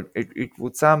לא, היא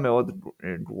קבוצה מאוד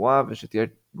גרועה, ושתהיה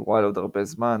גרועה לעוד הרבה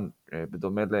זמן,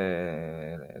 בדומה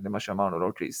למה שאמרנו, לא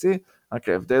KC, רק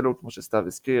ההבדל הוא, כמו שסתיו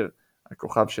הזכיר,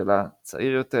 הכוכב שלה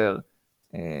צעיר יותר,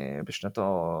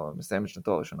 מסיים את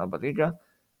שנתו הראשונה בליגה,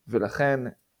 ולכן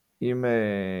אם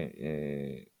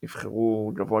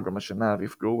יבחרו גבוה גם השנה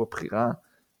ויפגעו בבחירה,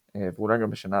 ואולי גם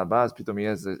בשנה הבאה, אז פתאום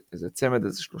יהיה איזה צמד,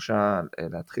 איזה 3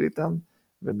 להתחיל איתם,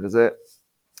 ובלזה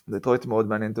דטרויט מאוד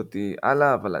מעניינת אותי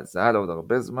הלאה, אבל זה הלאה עוד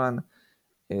הרבה זמן.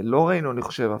 לא ראינו, אני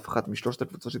חושב, אף אחת משלושת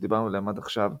הקבוצות שדיברנו עליהן עד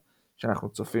עכשיו, שאנחנו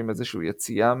צופים איזושהי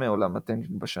יציאה מעולם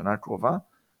הטנקינג בשנה הקרובה,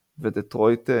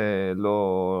 ודטרויט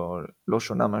לא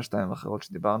שונה מהשתיים האחרות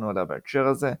שדיברנו עליה בהקשר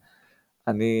הזה.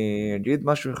 אני אגיד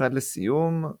משהו אחד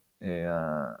לסיום,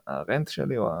 הרנט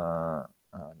שלי או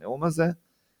הנאום הזה,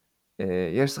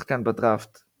 יש שחקן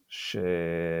בדראפט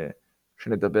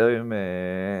שנדבר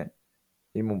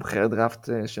עם מומחי הדראפט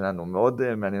שלנו,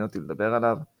 מאוד מעניין אותי לדבר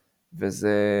עליו,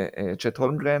 וזה צ'ט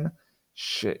הולמגרן,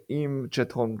 שאם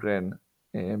צ'ט הולמגרן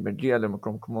מגיע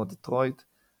למקום כמו דטרויט,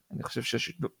 אני חושב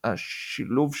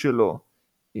שהשילוב שלו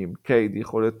עם קייד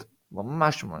יכול להיות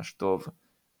ממש ממש טוב,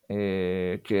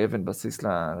 כאבן בסיס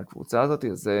לקבוצה הזאת,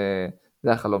 אז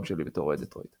זה החלום שלי בתור אוהד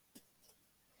דטרויט.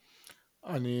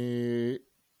 אני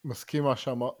מסכים מה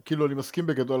שאמר, כאילו אני מסכים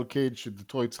בגדול קייד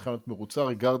שדטרויט צריכה להיות מרוצה,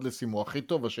 ריגרדלס אם הוא הכי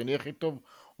טוב, השני הכי טוב,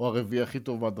 או הרביעי הכי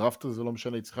טוב מהדראפט הזה, לא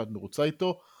משנה, היא צריכה להיות מרוצה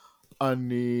איתו.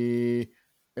 אני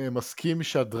מסכים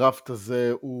שהדראפט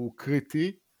הזה הוא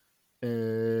קריטי,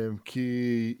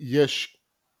 כי יש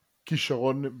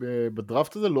כישרון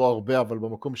בדראפט הזה, לא הרבה, אבל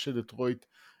במקום שדטרויט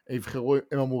יבחרו,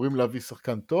 הם אמורים להביא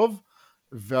שחקן טוב,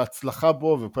 וההצלחה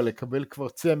בו, ולקבל כבר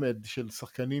צמד של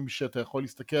שחקנים שאתה יכול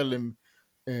להסתכל עליהם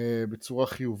בצורה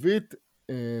חיובית,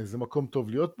 זה מקום טוב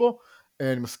להיות בו.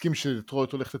 אני מסכים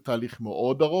שדטרויט הולך לתהליך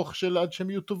מאוד ארוך של עד שהם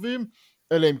יהיו טובים,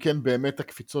 אלא אם כן באמת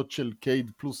הקפיצות של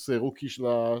קייד פלוס רוקי של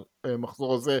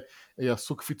המחזור הזה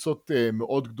יעשו קפיצות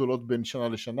מאוד גדולות בין שנה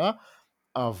לשנה,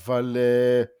 אבל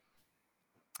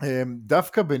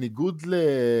דווקא בניגוד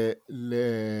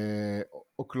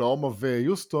לאוקלאומה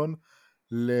ויוסטון,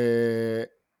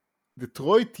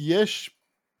 לדטרויט יש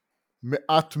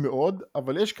מעט מאוד,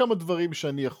 אבל יש כמה דברים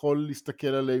שאני יכול להסתכל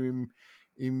עליהם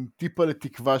עם טיפה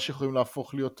לתקווה שיכולים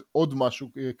להפוך להיות עוד משהו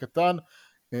קטן.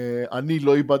 אני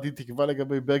לא איבדתי תקווה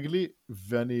לגבי בגלי,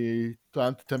 ואני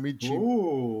טענתי תמיד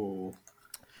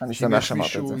אני שמח שמעת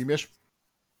את זה.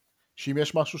 שאם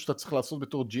יש משהו שאתה צריך לעשות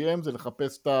בתור GM, זה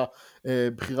לחפש את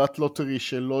הבחירת לוטרי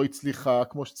שלא הצליחה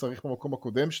כמו שצריך במקום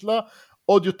הקודם שלה.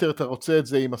 עוד יותר אתה רוצה את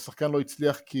זה אם השחקן לא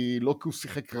הצליח לא כי הוא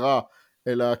שיחק רע,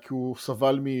 אלא כי הוא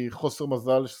סבל מחוסר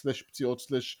מזל, סלש פציעות,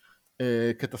 סלש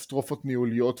קטסטרופות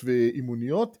ניהוליות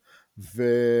ואימוניות,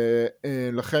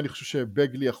 ולכן אני חושב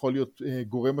שבגלי יכול להיות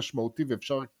גורם משמעותי,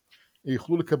 ואפשר,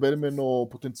 יוכלו לקבל ממנו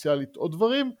פוטנציאלית עוד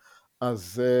דברים,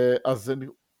 אז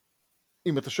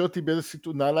אם אתה שואל אותי באיזה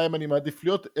נעליים אני מעדיף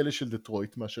להיות, אלה של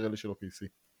דטרויט מאשר אלה של OKC.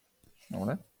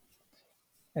 מעולה.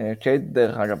 קייד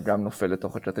דרך אגב גם נופל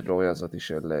לתוך הקטגוריה הזאת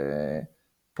של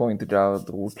פוינט גארד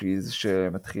רוקיז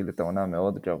שמתחיל את העונה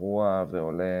מאוד גרוע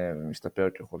ועולה ומשתפר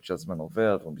ככל שהזמן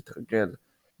עובר והוא מתרגל,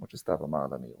 כמו שסתיו אמר,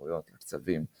 למהירויות,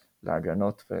 לקצבים,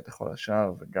 להגנות ולכל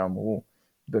השאר, וגם הוא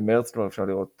במרץ כבר אפשר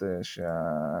לראות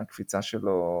שהקפיצה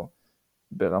שלו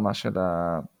ברמה של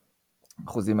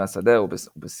אחוזים מהשדה, הוא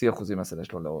בשיא אחוזים מהשדה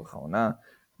שלו לאורך העונה,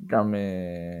 גם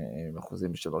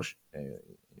אחוזים בשלוש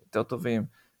יותר טובים,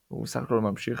 הוא סך הכל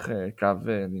ממשיך קו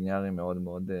ליניארי מאוד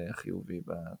מאוד חיובי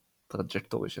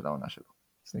בטראג'קטורי של העונה שלו.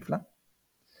 זה נפלא.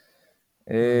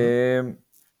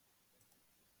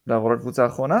 לעבור לקבוצה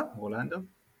האחרונה?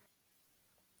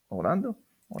 אורלנדו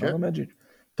מג'יק.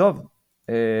 טוב,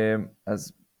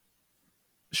 אז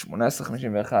 18-51,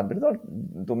 בגדול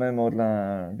דומה מאוד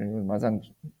למאזן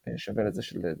שווה לזה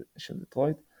של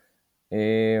דטרויט.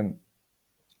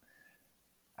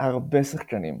 הרבה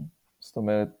שחקנים, זאת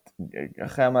אומרת,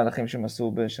 אחרי המהלכים שהם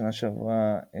עשו בשנה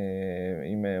שעברה,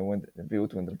 עם הביאו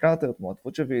את ונדל קרטר, תמורת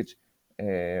פוצ'ביץ',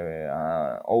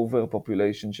 ה-over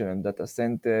population של עמדת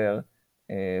הסנטר,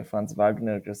 פרנץ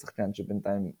וגנר כשחקן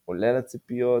שבינתיים עולה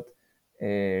לציפיות,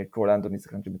 קול אנטוני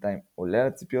שחקן שבינתיים עולה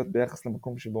לציפיות ביחס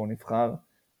למקום שבו הוא נבחר,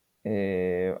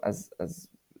 אז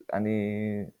אני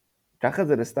אקח את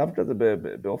זה לסתיו כזה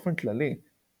באופן כללי,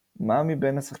 מה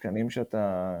מבין השחקנים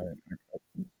שאתה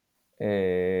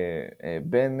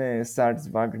בן סאקס,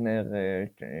 וגנר,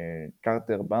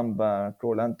 קרטר, במבה,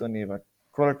 קול אנטוני,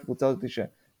 וכל הקבוצה הזאת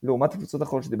שלעומת הקבוצות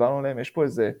האחרות שדיברנו עליהן, יש פה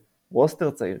איזה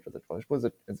רוסטר צעיר כזה כבר, יש פה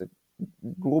איזה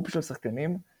גרופ של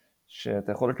שחקנים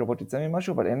שאתה יכול לקוות יצא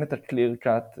ממשהו, אבל אין את הקליר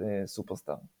קאט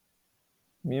סופרסטאר.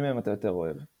 מי מהם אתה יותר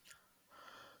אוהב?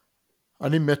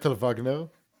 אני מת על וגנר,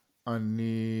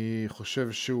 אני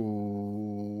חושב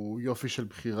שהוא יופי של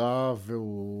בחירה,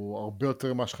 והוא הרבה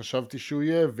יותר ממה שחשבתי שהוא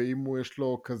יהיה, ואם יש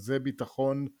לו כזה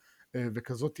ביטחון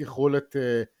וכזאת יכולת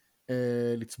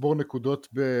לצבור נקודות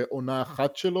בעונה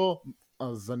אחת שלו,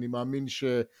 אז אני מאמין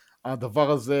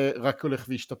שהדבר הזה רק הולך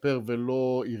וישתפר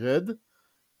ולא ירד.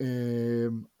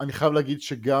 אני חייב להגיד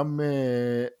שגם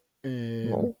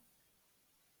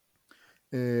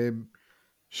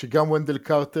שגם ונדל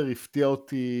קרטר הפתיע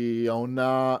אותי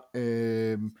העונה,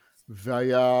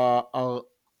 והיה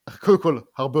קודם כל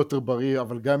הרבה יותר בריא,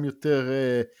 אבל גם יותר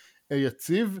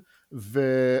יציב,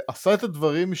 ועשה את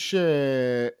הדברים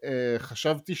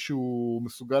שחשבתי שהוא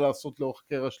מסוגל לעשות לאורך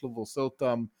קריירה שלו, ועושה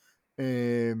אותם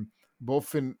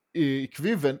באופן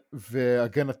עקבי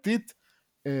והגנתית.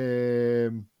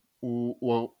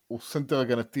 הוא סנטר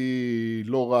הגנתי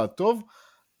לא רע טוב,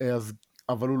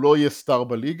 אבל הוא לא יהיה סטאר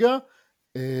בליגה.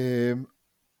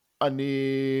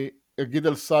 אני אגיד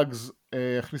על סאגס,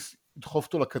 אדחוף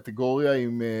אותו לקטגוריה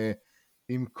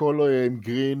עם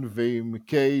גרין ועם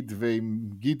קייד ועם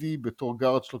גידי בתור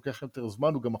גארד שלוקח יותר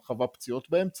זמן, הוא גם חווה פציעות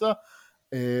באמצע,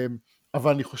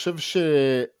 אבל אני חושב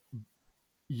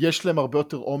שיש להם הרבה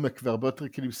יותר עומק והרבה יותר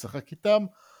כלים לשחק איתם,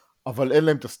 אבל אין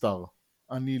להם את הסטאר.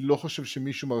 אני לא חושב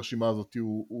שמישהו מהרשימה הזאת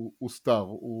הוא סטאר,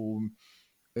 הוא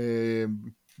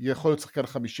יכול להיות שחקן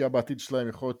חמישייה בעתיד שלהם,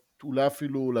 יכול להיות אולי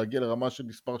אפילו להגיע לרמה של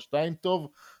מספר 2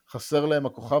 טוב, חסר להם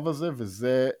הכוכב הזה,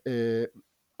 וזה,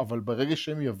 אבל ברגע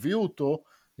שהם יביאו אותו,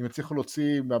 אם יצליחו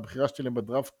להוציא מהבחירה שלהם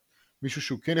בדראפט, מישהו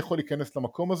שהוא כן יכול להיכנס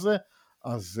למקום הזה,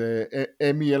 אז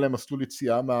הם יהיה להם מסלול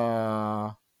יציאה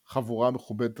מהחבורה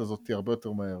המכובדת הזאת הרבה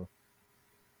יותר מהר.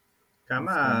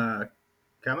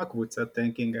 כמה קבוצות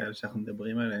טנקינג האלה שאנחנו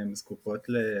מדברים עליהן זקוקות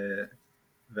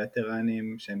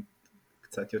לווטרנים שהם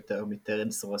קצת יותר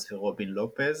מטרנס רוס ורובין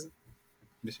לופז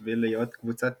בשביל להיות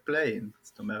קבוצת פליין.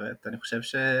 זאת אומרת, אני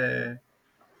חושב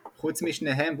שחוץ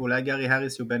משניהם, ואולי גארי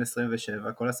האריס שהוא בן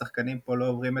 27, כל השחקנים פה לא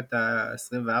עוברים את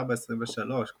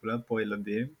ה-24-23, כולם פה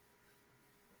ילדים,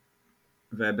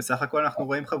 ובסך הכל אנחנו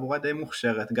רואים חבורה די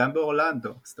מוכשרת, גם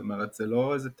באורלנדו. זאת אומרת, זה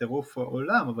לא איזה טירוף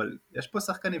עולם, אבל יש פה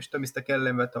שחקנים שאתה מסתכל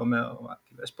עליהם ואתה אומר,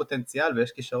 יש פוטנציאל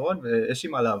ויש כישרון ויש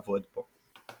עם מה לעבוד פה.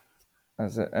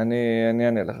 אז אני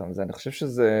אענה לך על זה. אני חושב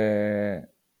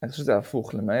שזה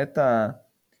הפוך, למעט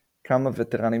כמה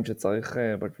וטרנים שצריך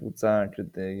בקבוצה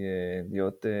כדי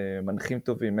להיות מנחים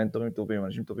טובים, מנטורים טובים,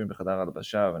 אנשים טובים בחדר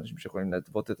הלבשה, ואנשים שיכולים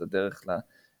להתוות את הדרך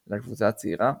לקבוצה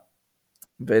הצעירה,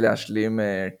 ולהשלים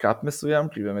קאפ מסוים,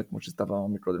 כי באמת, כמו שסתיו אמר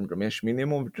מקודם, גם יש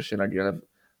מינימום, וקשה להגיע אליו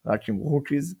רק עם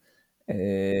רוקיז.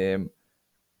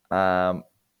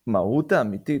 המהות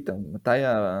האמיתית, מתי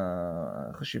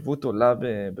החשיבות עולה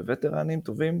בווטרנים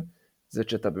טובים, זה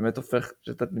שאתה באמת הופך,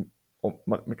 שאתה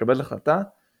מקבל החלטה,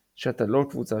 שאתה לא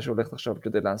קבוצה שהולכת עכשיו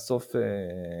כדי לאסוף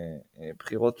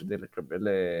בחירות, כדי לקבל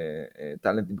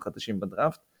טלנטים חדשים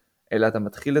בדראפט, אלא אתה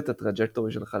מתחיל את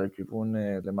הטראג'קטורי שלך לכיוון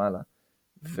למעלה.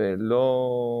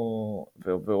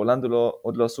 ואורלנדו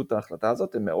עוד לא עשו את ההחלטה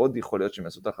הזאת, הם מאוד יכול להיות שהם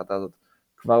עשו את ההחלטה הזאת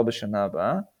כבר בשנה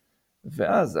הבאה,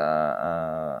 ואז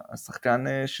השחקן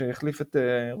שהחליף את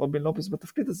רובין לופס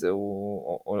בתפקיד הזה,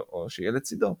 או שיהיה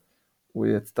לצידו, הוא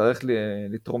יצטרך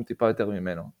לתרום טיפה יותר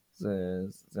ממנו.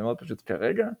 זה מאוד פשוט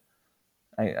כרגע.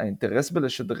 האינטרס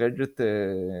בלשדרג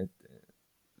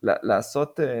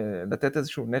לתת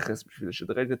איזשהו נכס בשביל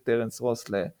לשדרג את טרנס רוס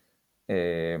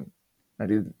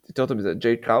נגיד, יותר טוב מזה,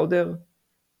 ג'יי קראודר,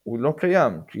 הוא לא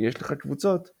קיים, כי יש לך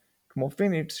קבוצות כמו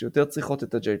פיניקס שיותר צריכות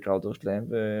את הג'יי קראודר שלהם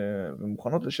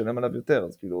ומוכנות לשלם עליו יותר,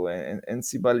 אז כאילו אין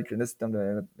סיבה להיכנס איתם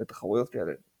לתחרויות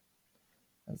כאלה.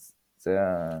 אז זה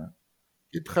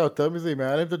איתך יותר מזה, אם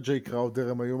היה להם את הג'יי קראודר,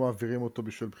 הם היו מעבירים אותו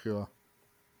בשביל בחירה.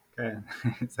 כן,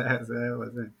 זה.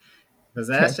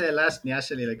 וזו השאלה השנייה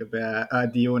שלי לגבי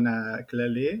הדיון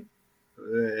הכללי,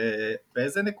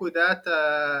 באיזה נקודה אתה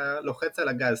לוחץ על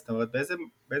הגז, זאת אומרת,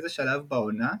 באיזה שלב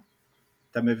בעונה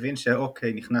אתה מבין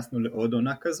שאוקיי, נכנסנו לעוד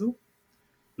עונה כזו,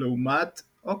 לעומת,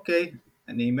 אוקיי,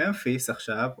 אני ממפיס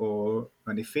עכשיו, או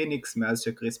אני פיניקס מאז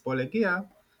שקריס פול הגיע,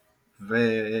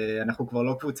 ואנחנו כבר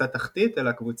לא קבוצה תחתית,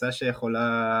 אלא קבוצה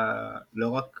שיכולה לא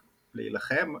רק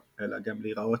להילחם, אלא גם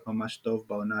להיראות ממש טוב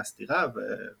בעונה הסתירה,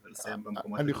 ולסיים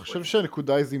במקומות. אני חושב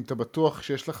שהנקודה היא, אם אתה בטוח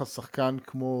שיש לך שחקן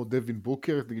כמו דווין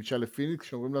בוקר, נגיד שהיה לפיניקס,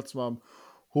 שאומרים לעצמם,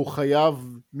 הוא חייב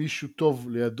מישהו טוב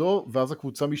לידו, ואז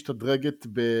הקבוצה משתדרגת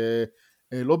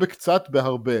לא בקצת,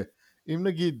 בהרבה. אם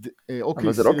נגיד, אוקיי,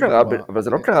 אבל זה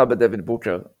לא קרה בדווין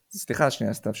בוקר. סליחה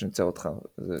שנייה, סתם שנצא אותך.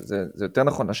 זה יותר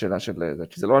נכון לשאלה של זה,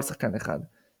 כי זה לא על שחקן אחד.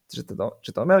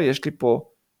 שאתה אומר, יש לי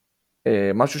פה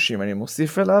משהו שאם אני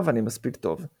מוסיף אליו, אני מספיק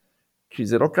טוב. כי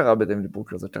זה לא קרה בדווין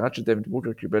בוקר, זה קרה שדווין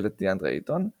בוקר קיבל את דיאנדרה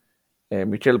אייטון,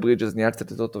 מיקל ברידג'ס נהיה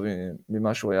קצת יותר טוב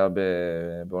ממה שהוא היה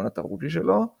בעונת הרוקי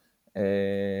שלו,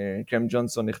 קם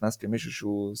ג'ונסון נכנס כמישהו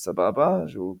שהוא סבבה,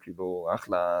 שהוא כאילו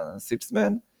אחלה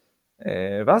סיקסמן,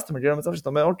 ואז אתה מגיע למצב שאתה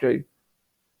אומר, אוקיי,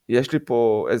 יש לי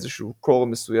פה איזשהו קור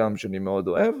מסוים שאני מאוד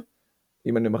אוהב,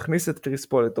 אם אני מכניס את קריס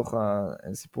פול לתוך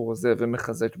הסיפור הזה,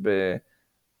 ומחזק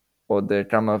בעוד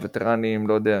כמה וטרנים,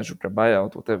 לא יודע, שהוא קבאיה או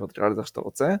whatever, תקרא לזה שאתה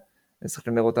רוצה,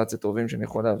 שחקני רוטציה טובים שאני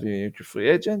יכול להביא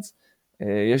כפרי אג'נטס,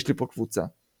 יש לי פה קבוצה.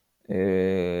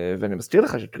 ואני מזכיר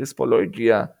לך שקריס פול לא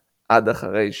הגיע עד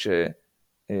אחרי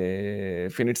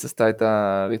שפיניץ עשתה את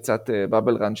הריצת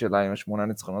בבל רן שלה עם 8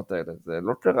 ניצחונות האלה. זה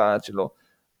לא קרה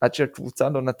עד שהקבוצה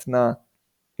לא נתנה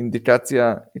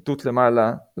אינדיקציה, איתות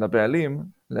למעלה לבעלים,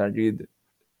 להגיד,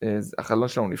 החלון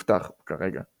שלנו נפתח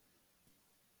כרגע.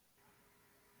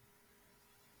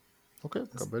 אוקיי,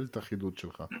 תקבל את החידוד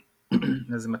שלך.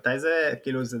 אז מתי זה,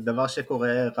 כאילו זה דבר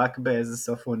שקורה רק באיזה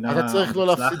סוף עונה? אתה צריך לא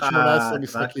להפסיד 18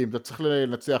 משחקים, אתה צריך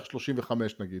לנצח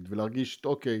 35 נגיד, ולהרגיש,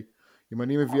 אוקיי, אם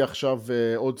אני מביא עכשיו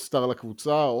עוד סטאר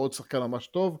לקבוצה, או עוד שחקן ממש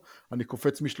טוב, אני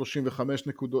קופץ מ-35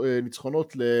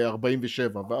 ניצחונות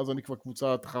ל-47, ואז אני כבר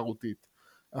קבוצה תחרותית.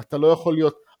 אתה לא יכול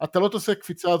להיות, אתה לא תעשה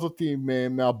קפיצה הזאת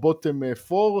מהבוטם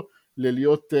 4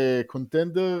 ללהיות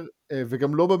קונטנדר,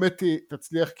 וגם לא באמת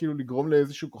תצליח כאילו לגרום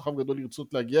לאיזשהו כוכב גדול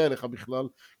לרצות להגיע אליך בכלל,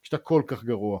 כשאתה כל כך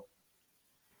גרוע.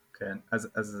 כן,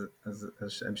 אז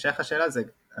המשך השאלה זה,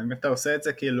 אם אתה עושה את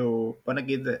זה כאילו, בוא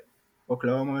נגיד,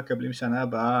 אוקלהומה מקבלים שנה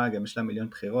הבאה, גם יש לה מיליון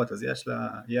בחירות, אז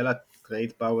יהיה לה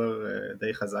טרייד פאוור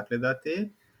די חזק לדעתי,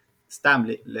 סתם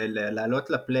לעלות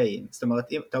לפליין, זאת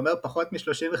אומרת, אם אתה אומר פחות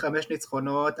מ-35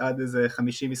 ניצחונות עד איזה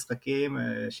 50 משחקים,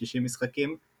 60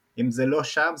 משחקים, אם זה לא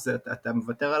שם, אתה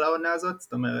מוותר על העונה הזאת,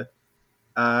 זאת אומרת,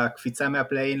 הקפיצה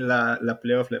מהפליין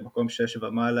לפלייאוף למקום 6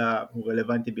 ומעלה הוא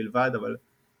רלוונטי בלבד, אבל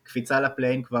קפיצה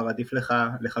לפליין כבר עדיף לך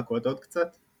לחכות עוד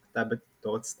קצת? אתה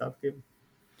בתור סטאפים?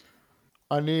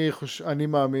 אני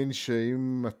מאמין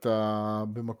שאם אתה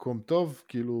במקום טוב,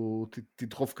 כאילו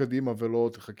תדחוף קדימה ולא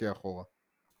תחכה אחורה.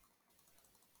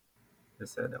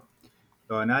 בסדר.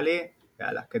 לא ענה לי,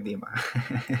 יאללה, קדימה.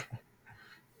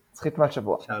 מצחיק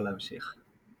מהשבוע. אפשר להמשיך.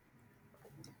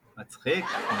 מצחיק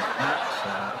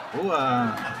מהשבוע.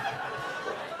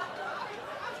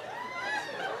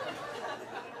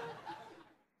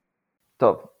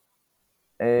 טוב.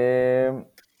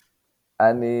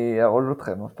 אני אעול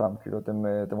אתכם אף פעם, כאילו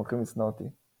אתם הולכים לסנוע אותי,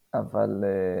 אבל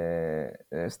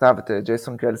סתם, את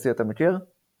ג'ייסון קלסי אתה מכיר?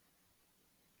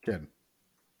 כן,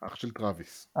 אח של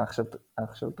טרוויס. אח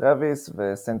של טרוויס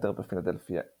וסנטר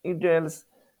בפילדלפיה איג'לס,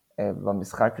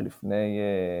 במשחק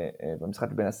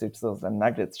בין הסיקסרס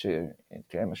לנאגטס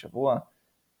שהתקיים השבוע,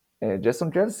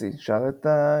 ג'ייסון קלסי שר את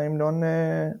ההמנון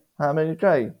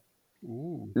האמריקאי.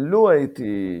 לו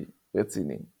הייתי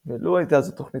רציני, ולו הייתה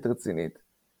זו תוכנית רצינית,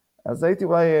 אז הייתי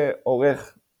אולי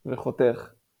עורך וחותך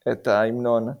את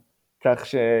ההמנון, כך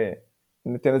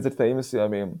שניתן את זה קטעים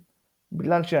מסוימים,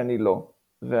 בגלל שאני לא,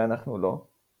 ואנחנו לא.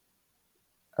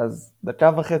 אז 1.5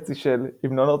 דקות של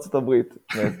המנון ארצות הברית,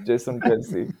 ג'ייסון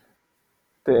קלסי,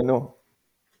 תהנו.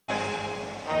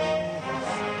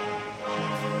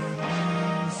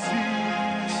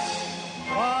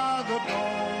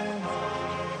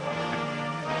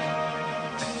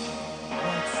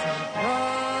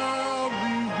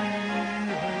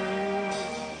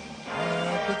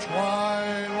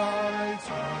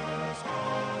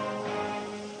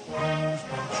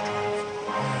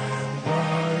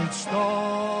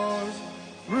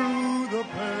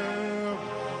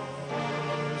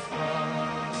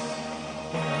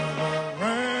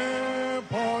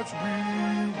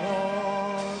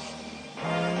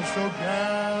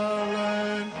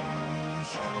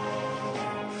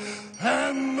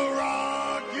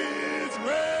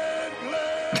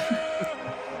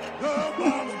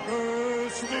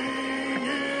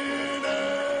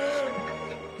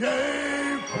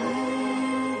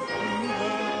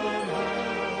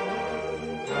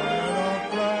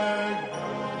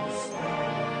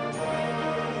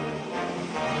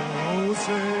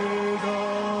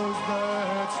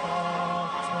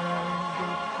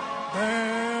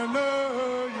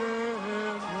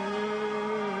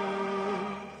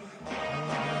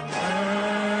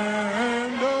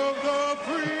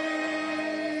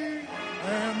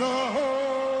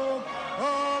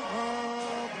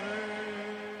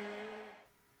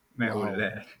 מעולה.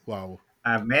 וואו.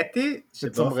 האמת היא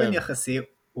שבאופן יחסי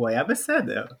הוא היה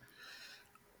בסדר.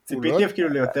 ציפיתי כאילו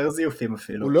ליותר זיופים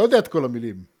אפילו. הוא לא יודע את כל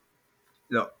המילים.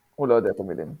 לא. הוא לא יודע את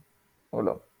המילים. הוא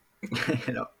לא.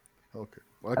 לא. אוקיי.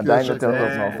 עדיין יותר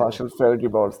טוב מההופעה של פרגי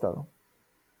באולסטאר.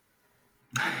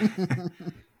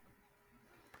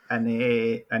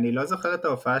 אני לא זוכר את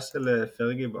ההופעה של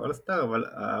פרגי באולסטאר, אבל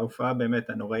ההופעה באמת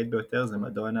הנוראית ביותר זה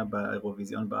מדונה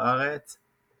באירוויזיון בארץ.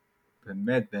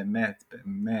 באמת, באמת,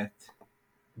 באמת.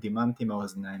 דיממתי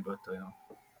מהאוזניים באותו יום.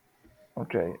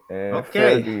 אוקיי.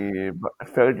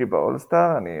 פרגי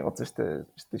באולסטאר, אני רוצה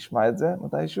שתשמע את זה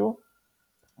מתישהו.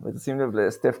 ותשים לב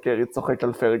לסטף קרי צוחק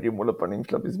על פרגי מול הפנים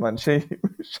שלה בזמן שהיא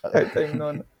שרה את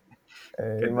ההמנון.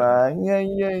 עם ה...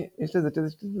 יש לזה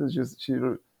שהיא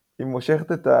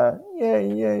מושכת את ה...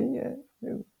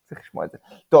 צריך לשמוע את זה.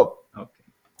 טוב.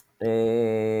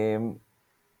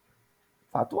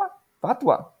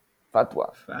 פאטווה.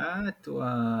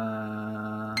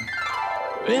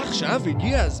 ועכשיו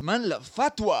הגיע הזמן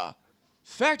לפאטווה.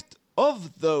 Fact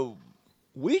of the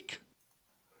week?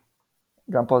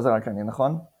 גם פה זה רק אני,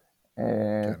 נכון?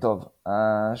 טוב,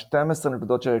 ה-12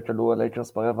 נקודות שכלו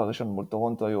הלייקרס ברבע הראשון מול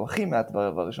טורונטו היו הכי מעט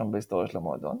ברבע הראשון בהיסטוריה של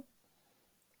המועדון.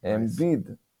 אמביד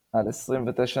על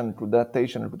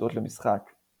 29.9 נקודות למשחק.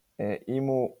 אם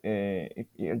הוא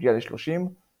יגיע ל-30,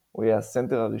 הוא יהיה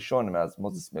הסנטר הראשון מאז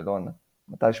מוזס מלון,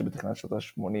 מתישהו בתחילת שנות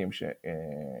ה-80,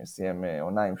 שסיים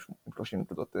עונה עם 30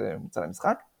 נקודות מוצא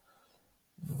למשחק.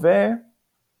 ואין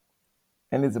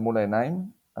לי את זה מול העיניים,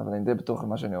 אבל אני די בטוח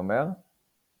למה שאני אומר.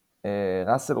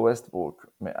 ראסל ווסטברוק,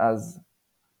 מאז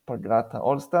פגרת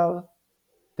האולסטאר,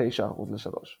 9%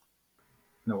 ל-3.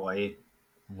 נוראי.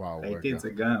 וואו, ראיתי את זה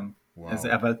גם.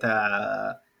 אבל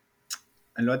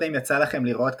אני לא יודע אם יצא לכם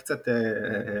לראות קצת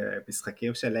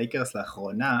משחקים של לייקרס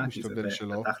לאחרונה, כי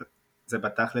זה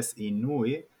בתכלס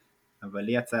עינוי, אבל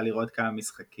לי יצא לראות כמה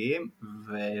משחקים,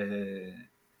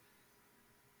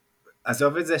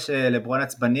 עזוב את זה שלברון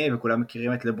עצבני, וכולם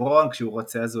מכירים את לברון, כשהוא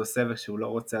רוצה אז הוא עושה, וכשהוא לא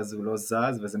רוצה אז הוא לא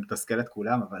זז, וזה מתסכל את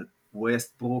כולם, אבל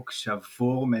ווסטברוק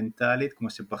שבור מנטלית, כמו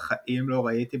שבחיים לא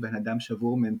ראיתי בן אדם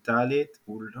שבור מנטלית,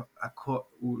 הוא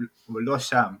לא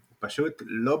שם, הוא פשוט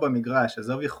לא במגרש,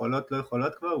 עזוב יכולות, לא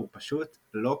יכולות כבר, הוא פשוט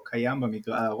לא קיים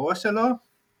במגרש, הראש שלו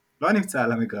לא נמצא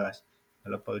על המגרש,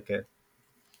 על הפרקט.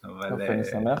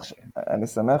 אני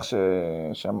שמח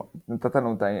שנתת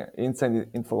לנו את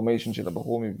ה-inside information של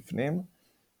הבחור מבפנים,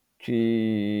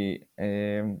 כי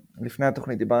לפני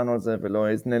התוכנית דיברנו על זה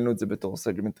ולא הזננו את זה בתור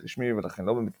סגמנט רשמי, ולכן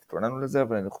לא באמת התכוננו לזה,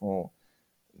 אבל אנחנו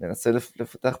ננסה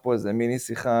לפתח פה איזה מיני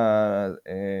שיחה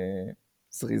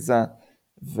זריזה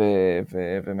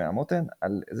ומהמותן,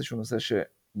 על איזשהו נושא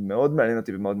שמאוד מעניין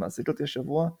אותי ומאוד מעסיק אותי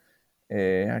השבוע,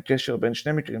 הקשר בין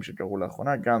שני מקרים שקרו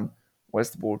לאחרונה, גם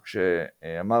ווסטברוק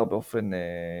שאמר באופן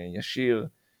ישיר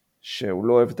שהוא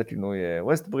לא אוהב את הכינוי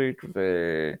ווסטבריק,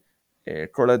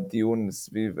 וכל הדיון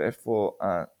סביב איפה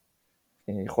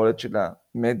היכולת של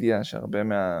המדיה, שהרבה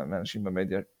מהאנשים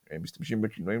במדיה משתמשים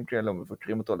בכינויים כאלה או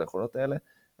מבקרים אותו על היכולות האלה,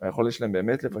 והיכולת שלהם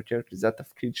באמת לבקר כי זה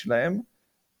התפקיד שלהם,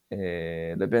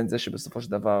 לבין זה שבסופו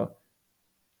של דבר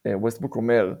ווסטברוק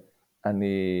אומר,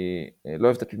 אני לא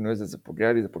אוהב את הכינוי הזה, זה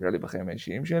פוגע לי בחיים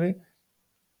האישיים שלי,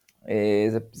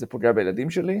 זה פוגע בילדים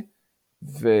שלי,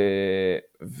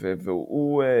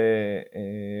 והוא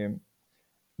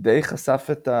די חשף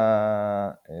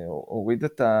הוריד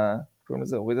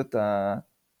את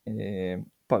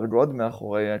הפרגוד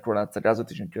מאחורי כל ההצגה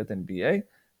הזאת שנקראת NBA,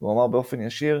 והוא אמר באופן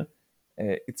ישיר,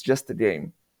 it's just a game,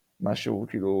 משהו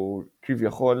כאילו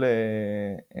כביכול,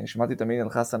 שמעתי את אמין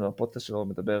אל-חסן בפודקאסט שלו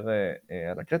מדבר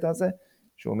על הקטע הזה,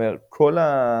 שהוא אומר כל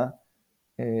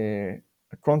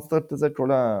הקונסטרפט הזה,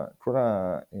 כל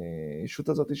הישות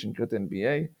הזאת שנקראת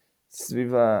NBA,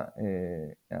 סביב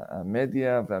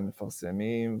המדיה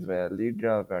והמפרסמים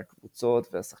והליגה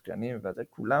והקבוצות והשחקנים והזה,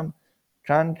 כולם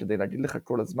כאן כדי להגיד לך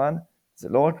כל הזמן, זה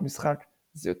לא רק משחק,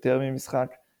 זה יותר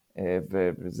ממשחק,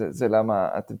 וזה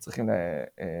למה אתם צריכים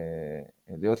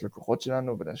להיות לקוחות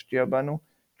שלנו ולהשקיע בנו,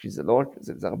 כי זה לא רק,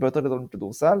 זה הרבה יותר גדול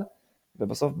מכדורסל,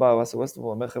 ובסוף בא ראסל ווסטברוק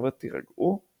ואומר, חבר'ה,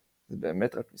 תירגעו, זה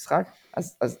באמת רק משחק,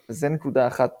 אז זה נקודה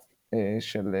אחת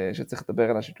שצריך לדבר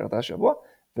עליה שקרתה השבוע,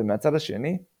 ומהצד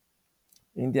השני,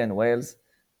 אינדיאן ווילס,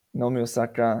 נעמי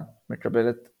אוסקה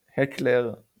מקבלת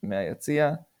הקלר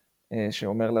מהיציע,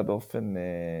 שאומר לה באופן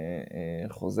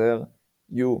חוזר,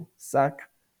 you suck,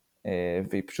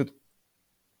 והיא פשוט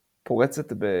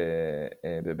פורצת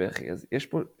בבכי. אז יש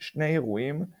פה שני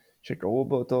אירועים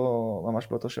שקרו ממש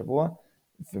באותו שבוע,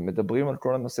 ומדברים על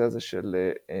כל הנושא הזה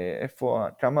של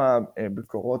כמה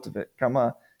ביקורות וכמה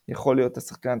יכול להיות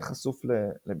השחקן חשוף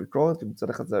לביקורת, כי מצד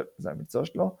אחד זה המקצוע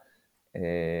שלו,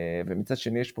 ומצד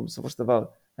שני יש פה בסופו של דבר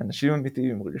אנשים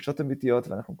אמיתיים, רגשות אמיתיות,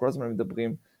 ואנחנו כל הזמן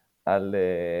מדברים על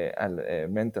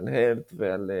mental health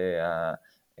ועל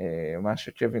מה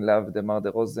שקווין לאב דמר דה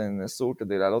רוזן עשו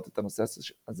כדי להעלות את הנושא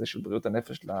הזה של בריאות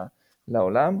הנפש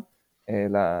לעולם,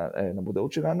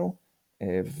 למודעות שלנו,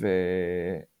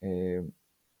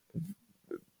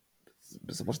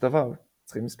 ובסופו של דבר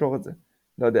צריכים לזכור את זה.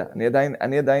 לא יודע,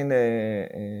 אני עדיין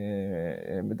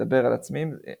מדבר על עצמי,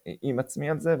 עם עצמי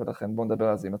על זה, ולכן בואו נדבר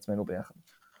על זה עם עצמנו ביחד.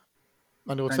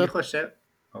 אני חושב,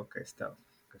 אוקיי, סתם.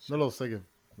 לא, סגל,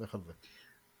 לך על זה.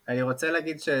 אני רוצה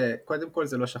להגיד שקודם כל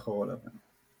זה לא שחור או לבן.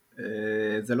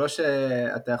 זה לא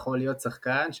שאתה יכול להיות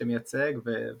שחקן שמייצג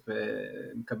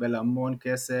ומקבל המון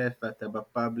כסף, ואתה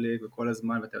בפאבליק וכל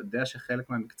הזמן, ואתה יודע שחלק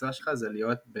מהמקצוע שלך זה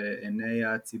להיות בעיני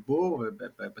הציבור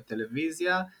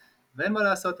ובטלוויזיה, ואין מה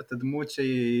לעשות, אתה דמות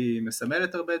שהיא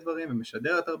מסמלת הרבה דברים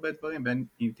ומשדרת הרבה דברים, בין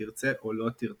אם תרצה או לא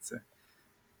תרצה.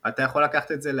 אתה יכול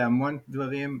לקחת את זה להמון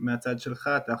דברים מהצד שלך,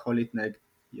 אתה יכול להתנהג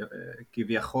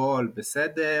כביכול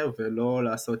בסדר, ולא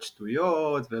לעשות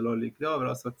שטויות, ולא לגדול, ולא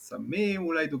לעשות סמים,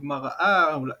 אולי דוגמה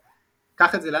רעה,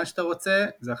 קח את זה לאן שאתה רוצה,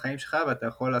 זה החיים שלך, ואתה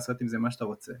יכול לעשות עם זה מה שאתה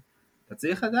רוצה. אתה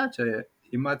צריך לדעת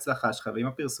שעם ההצלחה שלך, ועם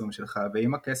הפרסום שלך,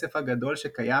 ועם הכסף הגדול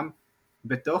שקיים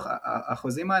בתוך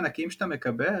החוזים הענקים שאתה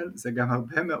מקבל, זה גם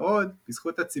הרבה מאוד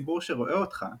בזכות הציבור שרואה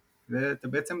אותך, ואתה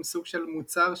בעצם סוג של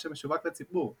מוצר שמשווק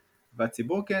לציבור,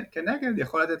 והציבור כנגד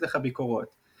יכול לתת לך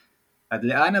ביקורות. עד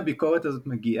לאן הביקורת הזאת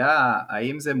מגיעה,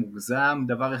 האם זה מוגזם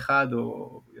דבר אחד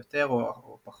או יותר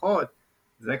או פחות,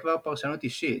 זה כבר פרשנות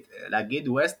אישית. להגיד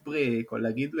ווסטבריק או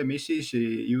להגיד למישהי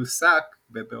שיוסק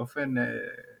באופן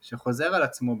שחוזר על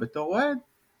עצמו בתור אוהד,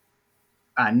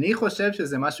 אני חושב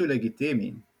שזה משהו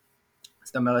לגיטימי.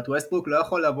 זאת אומרת, ווסטבריק לא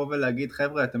יכול לבוא ולהגיד,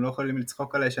 חבר'ה, אתם לא יכולים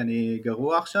לצחוק עליי שאני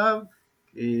גרוע עכשיו,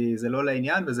 כי זה לא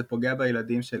לעניין וזה פוגע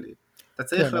בילדים שלי. אתה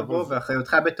צריך לבוא,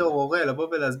 ואחריותך בתור הורה, לבוא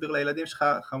ולהסביר לילדים שלך,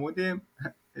 חמודים,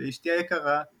 אשתי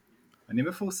היקרה, אני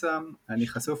מפורסם, אני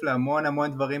חשוף להמון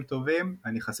המון דברים טובים,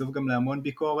 אני חשוף גם להמון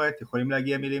ביקורת, יכולים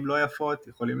להגיע מילים לא יפות,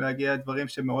 יכולים להגיע דברים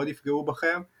שמאוד יפגעו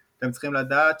בכם, אתם צריכים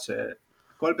לדעת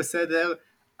שהכל בסדר,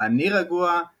 אני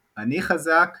רגוע, אני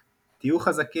חזק, תהיו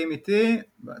חזקים איתי,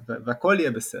 והכל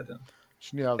יהיה בסדר.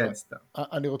 שנייה,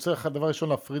 אני רוצה דבר ראשון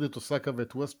להפריד את אוסקה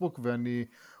ואת ווסטברוק, ואני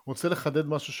רוצה לחדד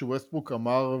משהו שווסטברוק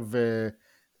אמר,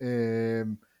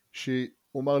 שהוא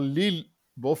אמר לי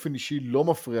באופן אישי לא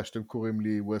מפריע שאתם קוראים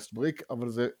לי ווסטבריק, אבל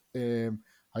זה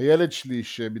הילד שלי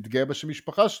שמתגאה בשם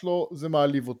משפחה שלו, זה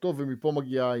מעליב אותו, ומפה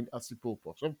מגיע הסיפור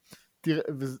פה. עכשיו,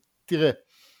 תראה,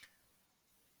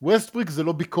 ווסטבריק זה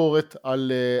לא ביקורת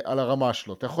על הרמה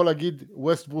שלו. אתה יכול להגיד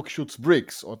ווסטברוק שוטס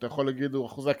בריקס, או אתה יכול להגיד הוא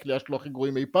אחוזי הקליעה שלו הכי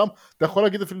גרועים אי פעם, אתה יכול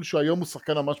להגיד אפילו שהיום הוא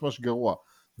שחקן ממש גרוע.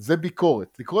 זה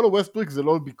ביקורת. לקרוא לו ווסטבריק זה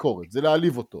לא ביקורת, זה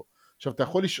להעליב אותו. עכשיו אתה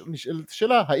יכול לשאול את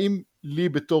השאלה, האם לי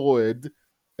בתור אוהד,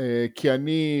 כי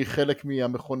אני חלק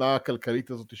מהמכונה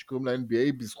הכלכלית הזאת שקוראים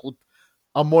ל-NBA, בזכות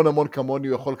המון כמוני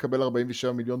הוא יכול לקבל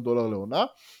 $47 מיליון לעונה,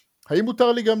 האם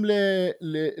מותר לי גם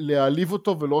להעליב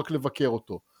אותו ולא רק לבקר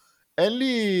אותו? אין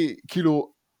לי,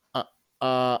 כאילו,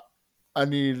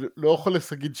 אני לא יכול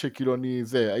להגיד שכאילו אני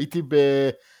זה, הייתי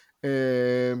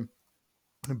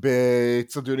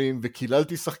בצדיונים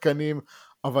וקיללתי שחקנים,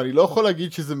 אבל אני לא יכול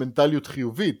להגיד שזה מנטליות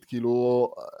חיובית, כאילו,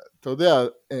 אתה יודע,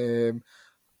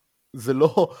 זה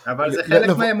לא... אבל זה חלק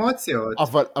מהאמוציות.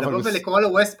 לבוא ולקרוא לו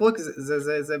ווסטברוק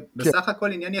זה בסך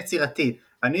הכל עניין יצירתי.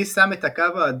 אני שם את הקו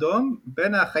האדום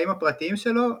בין החיים הפרטיים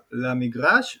שלו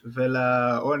למגרש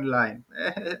ולאונליין.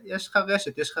 יש לך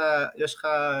רשת, יש לך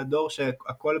דור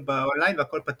שהכל באונליין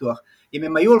והכל פתוח. אם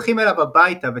הם היו הולכים אליו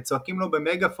הביתה וצועקים לו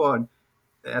במגפון,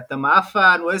 אתה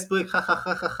מאפן, ווסטברוק,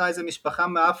 איזה משפחה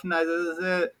מאפנה,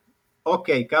 זה...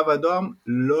 אוקיי, קו אדום,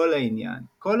 לא לעניין.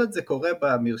 כל עוד זה קורה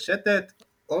במרשתת,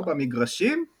 או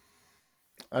במגרשים.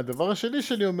 הדבר השני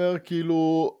שאני אומר,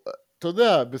 כאילו, אתה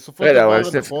יודע, בסופו של דבר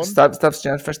נכון. סתם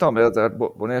שנייה, לפני שאתה אומר את זה,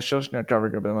 בוא ניישר שנייה קו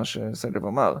לגבי מה שסגב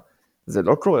אמר. זה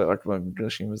לא קורה רק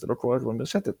במגרשים, וזה לא קורה רק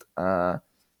במרשתת.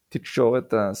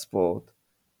 התקשורת הספורט,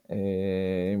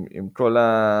 עם כל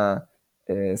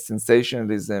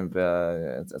הסנסיישנליזם,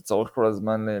 והצורך כל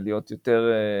הזמן להיות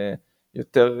יותר,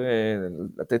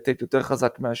 לתת יותר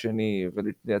חזק מהשני,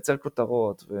 ולייצר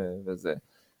כותרות וזה.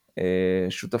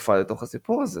 שותפה לתוך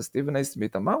הסיפור הזה. סטיבן איי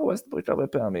סמית אמר ווסטבריק הרבה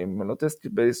פעמים, לא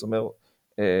סטיבליס אומר,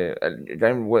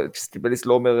 גם אם סטיבליס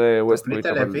לא אומר ווסטבריק,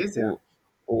 אבל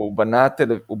הוא בנה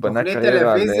קריירה. תוכנית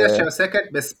טלוויזיה שעוסקת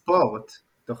בספורט,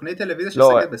 תוכנית טלוויזיה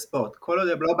שעוסקת בספורט, כל עוד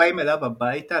הם לא באים אליו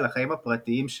הביתה לחיים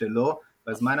הפרטיים שלו,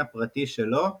 בזמן הפרטי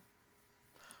שלו,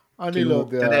 אני לא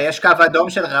יודע. אתה יודע, יש קו אדום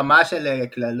של רמה של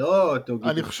כללות, או גידופים,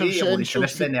 אני חושב שאין שום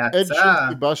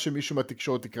סיבה שמישהו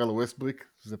מהתקשורת יקרא לו ווסטבריק,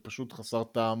 זה פשוט חסר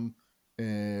טעם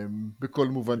בכל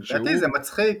מובן שהוא. לדעתי זה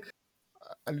מצחיק.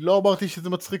 אני לא אמרתי שזה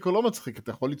מצחיק או לא מצחיק,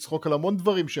 אתה יכול לצחוק על המון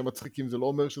דברים שהם מצחיקים, זה לא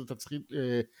אומר שאתה צריך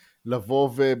לבוא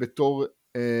ובתור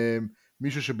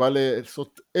מישהו שבא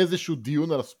לעשות איזשהו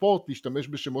דיון על הספורט, להשתמש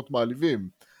בשמות מעליבים.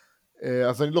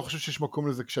 אז אני לא חושב שיש מקום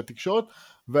לזה כשהתקשורת,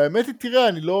 והאמת היא, תראה,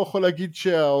 אני לא יכול להגיד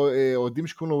שהאוהדים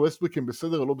שקוראים לו ווסטבריק הם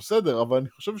בסדר או לא בסדר, אבל אני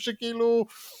חושב שכאילו,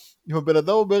 אם הבן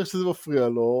אדם אומר שזה מפריע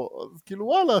לו, אז כאילו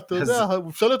וואלה, אתה יודע,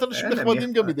 אפשר להיות אנשים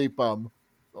נחמדים גם מדי פעם.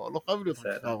 לא חייב להיות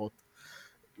חרות.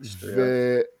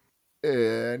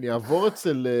 ואני אעבור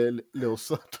אצל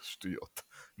לעושת השטויות.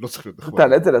 לא צריך להיות נחמדים.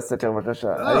 תעלה את זה לסקר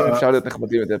בבקשה, האם אפשר להיות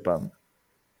נחמדים מדי פעם?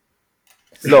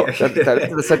 לא, תעלה את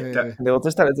זה לסקר, אני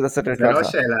רוצה שתעלה את זה לסקר ככה. זה לא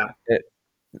שאלה.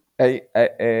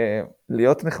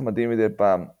 להיות נחמדים מדי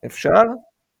פעם, אפשר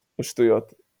או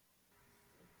שטויות?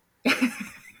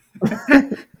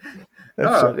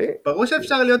 אפשרי? ברור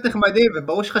שאפשר להיות נחמדים,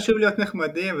 וברור שחשוב להיות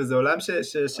נחמדים, וזה עולם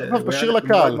בשיר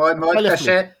לקהל.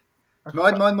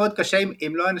 מאוד מאוד מאוד קשה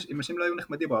אם אנשים לא היו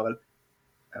נחמדים בו, אבל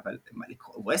מה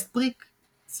לקרוא, ווסטבריק?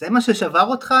 זה מה ששבר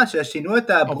אותך, ששינו את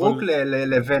הברוק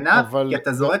לבנה, כי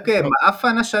אתה זורק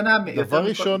מאפן השנה, דבר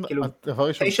ראשון, 9%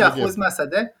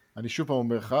 מהשדה? אני שוב פעם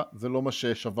אומר לך, זה לא מה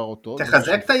ששבר אותו.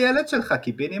 תחזק את הילד שלך,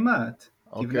 קיבינימט.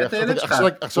 תבנה את הילד שלך.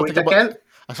 הוא יתקל?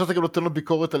 עכשיו אתה גם נותן לו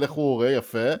ביקורת על איך הוא הורה,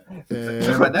 יפה.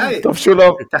 בוודאי. טוב שהוא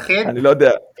לא, אני לא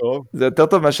יודע. זה יותר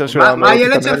טוב מאשר שהוא מה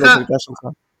הילד שלך?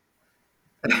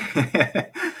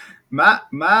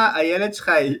 מה הילד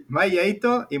שלך, מה יהיה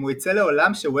איתו אם הוא יצא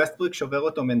לעולם שווסטבריק שובר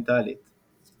אותו מנטלית?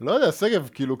 לא יודע, סגב,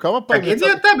 כאילו כמה פעמים... תגיד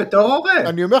לי אתה בתור הורה.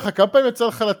 אני אומר לך, כמה פעמים יצא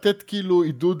לך לתת כאילו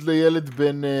עידוד לילד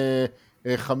בן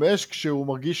 5 כשהוא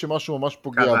מרגיש שמשהו ממש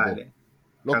פוגע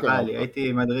בו? קרה לי,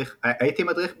 הייתי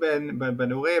מדריך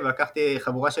בנעורי, ולקחתי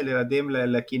חבורה של ילדים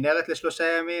לכנרת ל3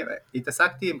 ימים,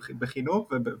 התעסקתי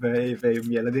בחינוך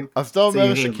ועם ילדים צעירים. אז אתה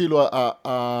אומר שכאילו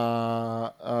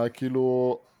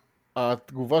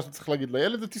התגובה שצריך להגיד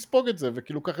לילד זה תספוג את זה,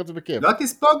 וכאילו קח את זה בכיף. לא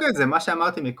תספוג את זה, מה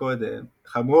שאמרתי מקודם,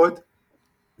 חמוד,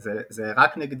 זה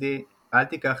רק נגדי, אל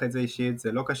תיקח את זה אישית,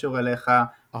 זה לא קשור אליך,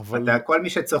 כל מי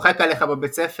שצוחק עליך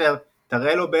בבית ספר,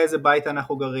 תראה לו באיזה בית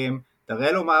אנחנו גרים,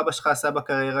 תראה לו מה אבא שלך עשה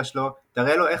בקריירה שלו,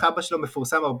 תראה לו איך אבא שלו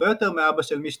מפורסם הרבה יותר מאבא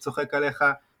של מי שצוחק עליך,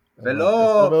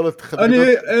 ולא,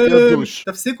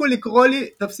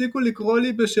 תפסיקו לקרוא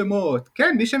לי בשמות,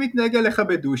 כן, מי שמתנהג עליך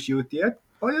בדושיות, תהיה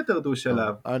עוד יותר דוש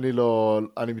עליו.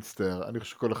 אני מצטער, אני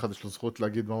חושב שכל אחד יש לו זכות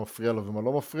להגיד מה מפריע לו ומה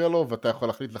לא מפריע לו, ואתה יכול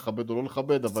להחליט לכבד או לא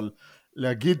לכבד, אבל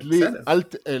להגיד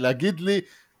לי,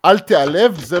 אל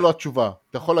תעלב, זה לא התשובה.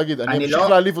 אתה יכול להגיד, אני אמשיך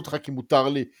להעליב אותך כי מותר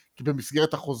לי, כי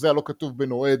במסגרת החוזה הלא כתוב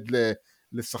בין אוהד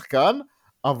לשחקן,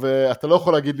 אבל אתה לא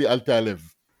יכול להגיד לי, אל תעלב.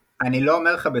 אני לא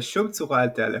אומר לך בשום צורה אל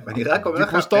תעלב, אני רק אומר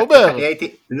לך, אני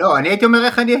הייתי אומר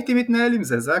איך אני הייתי מתנהל עם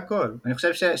זה, זה הכל. אני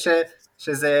חושב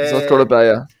שזה... זאת כל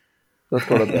הבעיה.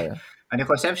 אני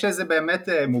חושב שזה באמת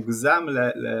מוגזם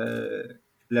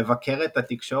לבקר את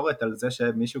התקשורת על זה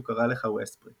שמישהו קרא לך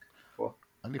ווסטבריק.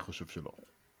 אני חושב שלא.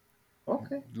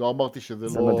 אוקיי. לא אמרתי שזה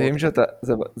לא...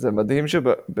 זה מדהים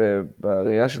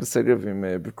שבראייה של סגב עם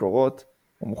ביקורות,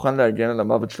 הוא מוכן להגן על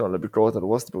המוות שלו, על הביקורת על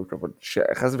ווסטבריק, אבל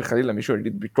שחס וחלילה מישהו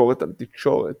יגיד ביקורת על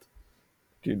תקשורת,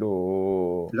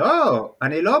 כאילו... לא,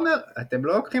 אני לא אומר, אתם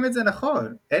לא לוקחים את זה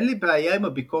נכון, אין לי בעיה עם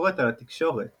הביקורת על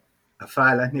התקשורת,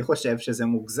 אבל אני חושב שזה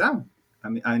מוגזם,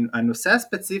 הנושא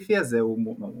הספציפי הזה הוא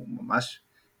ממש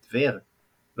דביר,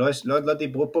 לא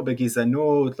דיברו פה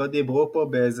בגזענות, לא דיברו פה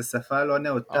באיזה שפה לא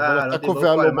נאותה, אבל אתה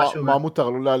קובע לו מה מותר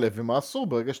לו להעלב ומה אסור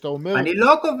ברגע שאתה אומר... אני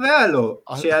לא קובע לו,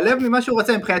 שיעלב ממה שהוא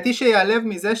רוצה, מבחינתי שיעלב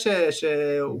מזה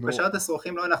שהוא קשר את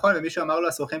הסרוכים לא נכון, ומישהו אמר לו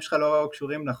הסרוכים שלך לא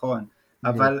קשורים נכון,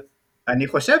 אבל אני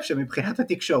חושב שמבחינת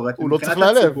התקשורת, הוא לא צריך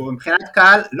להעלב.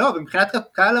 ומבחינת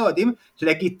קהל האוהדים,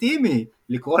 לגיטימי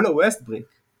לקרוא לו ווסטבריק.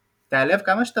 תעלב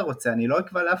כמה שאתה רוצה, אני לא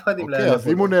אקבע לאף אחד אם להעלב. אוקיי, אז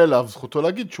אם הוא נעלב, זכותו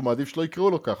להגיד שהוא מעדיף שלא יקראו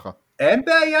לו ככה. אין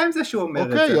בעיה עם זה שהוא אומר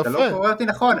את זה, אתה לא קורא אותי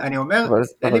נכון, אני אומר,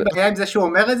 אין לי בעיה עם זה שהוא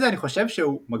אומר את זה, אני חושב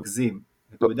שהוא מגזים,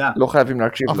 נקודה. לא חייבים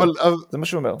להקשיב לו, זה מה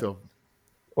שהוא אומר.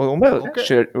 הוא אומר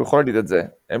שהוא יכול להגיד את זה,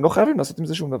 הם לא חייבים לעשות עם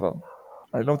זה שום דבר.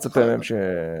 אני לא מצפה מהם ש...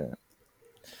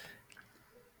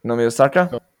 נעמי אוסקה?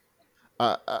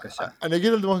 אני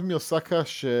אגיד על דמות מיוסקה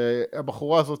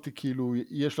שהבחורה הזאת כאילו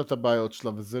יש לה את הבעיות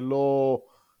שלה וזה לא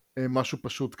משהו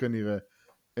פשוט כנראה.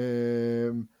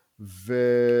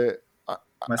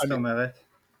 מה זאת אומרת?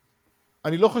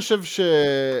 אני לא חושב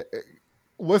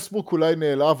שווסטברוק אולי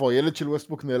נעלב או הילד של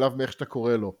ווסטברוק נעלב מאיך שאתה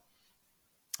קורא לו,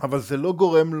 אבל זה לא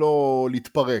גורם לו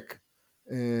להתפרק.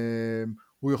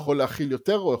 הוא יכול להכיל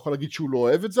יותר, הוא יכול להגיד שהוא לא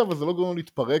אוהב את זה, אבל זה לא גורם לו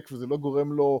להתפרק וזה לא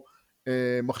גורם לו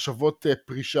מחשבות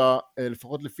פרישה,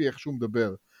 לפחות לפי איך שהוא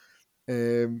מדבר.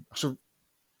 עכשיו,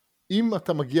 אם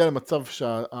אתה מגיע למצב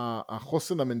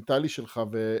שהחוסן המנטלי שלך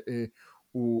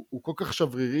הוא כל כך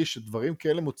שברירי שדברים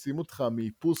כאלה מוציאים אותך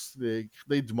מאיפוס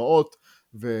לכדי דמעות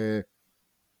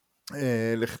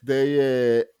ולכדי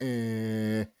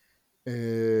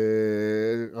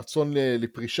רצון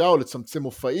לפרישה או לצמצם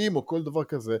מופעים או כל דבר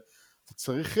כזה. אתה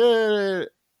צריך,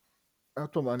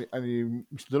 אני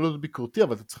משתדל להיות ביקורתי,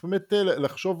 אבל אתה צריך באמת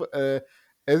לחשוב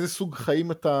איזה סוג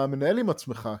חיים אתה מנהל עם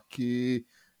עצמך, כי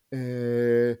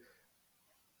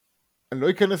אני לא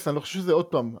אכנס, אני לא חושב שזה עוד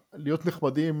פעם, להיות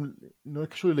נחמדים, לא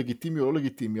קשור ללגיטימי או לא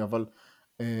לגיטימי, אבל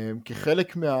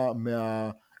כחלק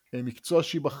מהמקצוע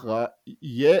שהיא בחרה,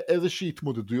 יהיה איזושהי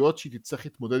התמודדויות שהיא תצטרך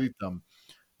להתמודד איתן,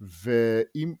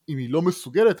 ואם היא לא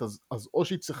מסוגלת, אז או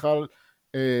שהיא צריכה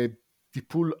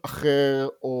טיפול אחר,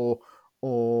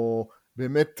 או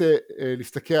באמת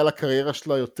להסתכל על הקריירה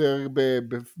שלה יותר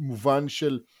במובן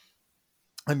של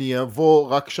אני אבוא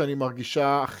רק כשאני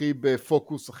מרגישה הכי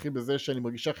בפוקוס, הכי בזה שאני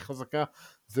מרגישה הכי חזקה.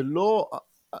 זה לא,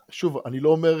 שוב, אני לא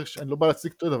אומר, אני לא בא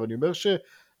להציג את זה, אבל אני אומר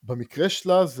שבמקרה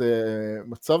שלה זה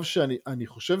מצב שאני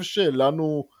חושב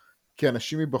שלנו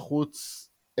כאנשים מבחוץ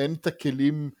אין את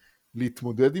הכלים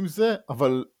להתמודד עם זה,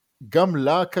 אבל גם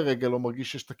לה כרגע לא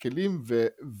מרגיש שיש את הכלים,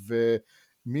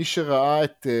 ומי שראה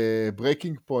את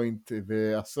ברייקינג פוינט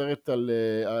והסרט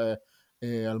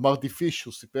על מרטי פיש,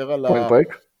 הוא סיפר על פוינט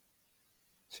ברייק?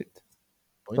 שיט.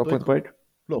 לא פוינט ברייק?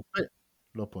 לא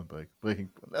פוינט ברייק, ברייקינג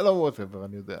פוינט, לא whatever,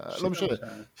 אני יודע, לא משנה.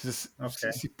 זה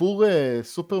סיפור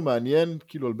סופר מעניין,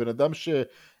 כאילו על בן אדם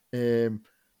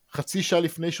שחצי שעה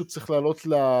לפני שהוא צריך לעלות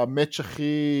למאץ'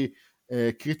 הכי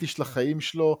קריטי של החיים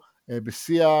שלו,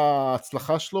 בשיא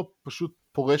ההצלחה שלו, פשוט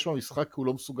פורש מהמשחק, כי הוא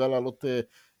לא מסוגל לעלות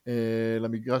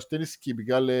למגרש טניס, כי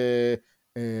בגלל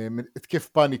התקף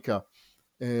פאניקה.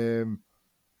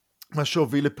 מה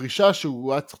שהוביל לפרישה,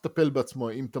 שהוא היה צריך לטפל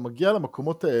בעצמו. אם אתה מגיע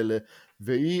למקומות האלה,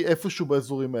 והיא איפשהו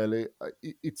באזורים האלה,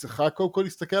 היא צריכה קודם כל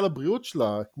להסתכל על הבריאות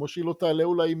שלה, כמו שהיא לא תעלה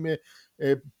אולי עם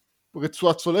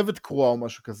רצועת צולבת קרועה או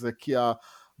משהו כזה, כי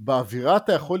באווירה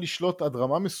אתה יכול לשלוט עד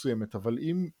רמה מסוימת, אבל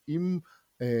אם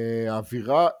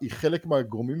האווירה היא חלק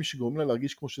מהגורמים שגורמים לה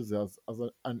להרגיש כמו שזה, אז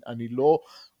אני לא,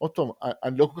 עוד פעם,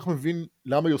 אני לא כל כך מבין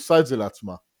למה היא עושה את זה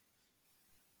לעצמה.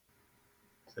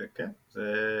 זה כן, זה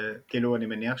כאילו אני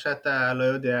מניח שאתה לא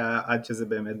יודע עד שזה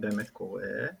באמת באמת קורה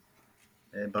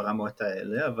ברמות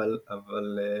האלה,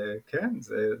 אבל כן,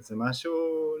 זה משהו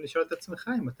לשאול את עצמך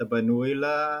אם אתה בנוי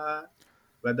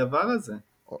לדבר הזה.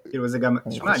 כאילו זה גם,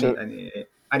 תשמע,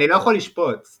 אני לא יכול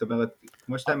לשפוט, זאת אומרת,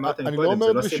 כמו שאתה אמרת מקודם,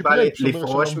 זה לא סיבה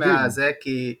לפרוש מהזה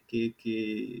כי יש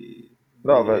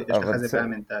לך זה בעיה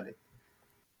מנטלית.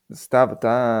 סתיו,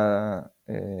 אתה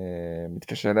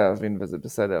מתקשה להבין וזה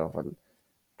בסדר, אבל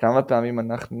כמה פעמים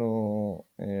אנחנו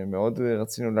מאוד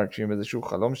רצינו להגשים איזשהו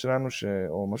חלום שלנו,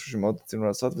 או משהו שמאוד רצינו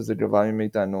לעשות, וזה גבה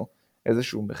מאיתנו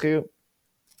איזשהו מחיר,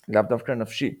 לאו דווקא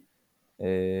נפשי.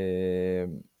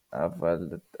 אבל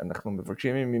אנחנו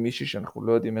מבקשים ממישהי שאנחנו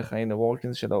לא יודעים איך ה-inner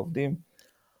workings של העובדים,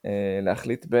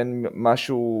 להחליט בין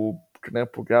משהו כנראה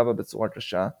פוגע בה בצורה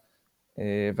קשה,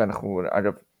 ואנחנו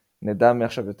אגב נדע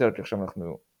מעכשיו יותר, כי עכשיו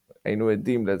אנחנו היינו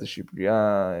עדים לאיזושהי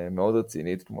פגיעה מאוד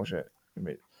רצינית, כמו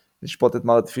לשפוט את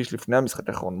מרטי פיש לפני המשחק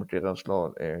האחרון בקריירה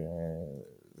שלו,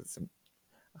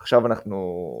 עכשיו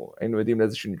אנחנו היינו עדים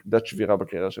לאיזושהי נקודת שבירה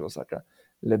בקריירה של אוסקה,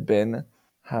 לבין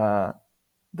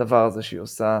הדבר הזה שהיא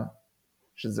עושה,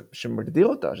 שמגדיר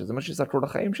אותה, שזה מה שהיא עושה כל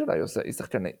החיים שלה, היא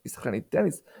שחקנית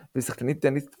טניס, והיא שחקנית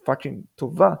טניס פאקינג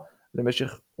טובה,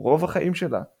 למשך רוב החיים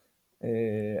שלה.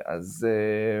 אז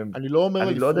אני לא אומר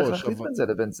אני לא יודע איך להחליט בין זה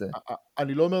לבין זה.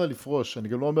 אני לא אומר לפרוש, אני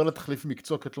גם לא אומר לתחליף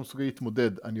מקצוע, כי את לא מסוגל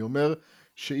להתמודד. אני אומר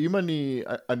שאם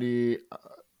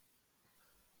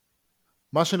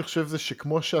מה שאני חושב זה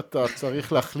שכמו שאתה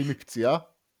צריך להחלים מפציעה,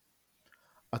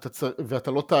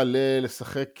 ואתה לא תעלה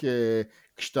לשחק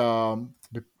כשאתה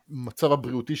במצב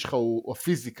הבריאותי שלך הוא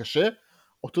הפיזי קשה,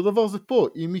 אותו דבר זה פה.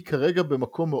 אם היא כרגע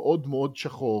במקום מאוד מאוד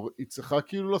שחור, היא צריכה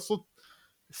כאילו לעשות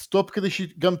סטופ כדי שהיא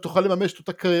גם תוכל לממש את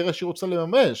אותה קריירה שהיא רוצה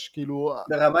לממש, כאילו...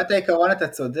 ברמת העיקרון אתה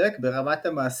צודק, ברמת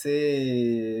המעשי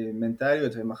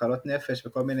מנטליות ומחלות נפש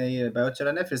וכל מיני בעיות של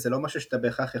הנפש, זה לא משהו שאתה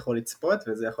בהכרח יכול לצפות,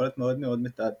 וזה יכול להיות מאוד מאוד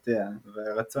מתעתע,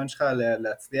 והרצון שלך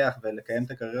להצליח ולקיים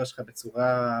את הקריירה שלך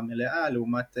בצורה מלאה,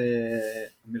 לעומת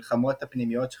מלחמות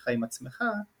הפנימיות שלך עם עצמך,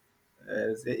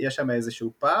 יש שם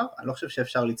איזשהו פער, אני לא חושב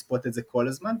שאפשר לצפות את זה כל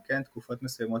הזמן, כן, תקופות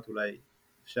מסוימות אולי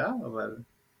אפשר, אבל...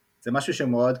 זה משהו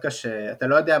שמאוד קשה, אתה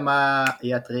לא יודע מה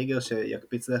יהיה הטריגר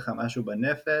שיקפיץ לך משהו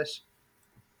בנפש,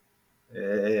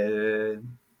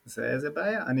 זה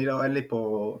בעיה, אין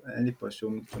לי פה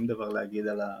שום דבר להגיד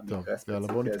על המקרה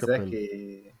הספציפי הזה,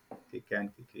 כי כן,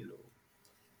 כי כאילו...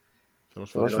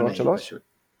 3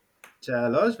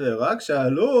 ורק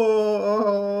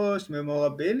 3,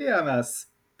 ממורביליה מהספורט.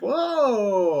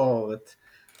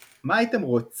 מה הייתם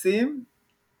רוצים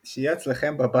שיהיה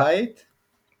אצלכם בבית?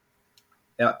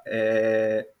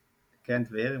 כן,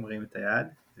 דביר, אמרים את היד.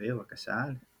 דביר, בבקשה.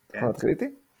 יכול להתחיל איתי?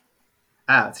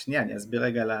 אז שנייה, אני אסביר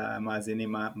רגע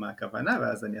למאזינים מה הכוונה,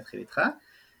 ואז אני אתחיל איתך.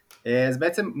 אז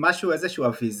בעצם משהו, איזשהו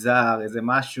אביזר, איזה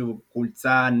משהו,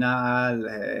 חולצה, נעל,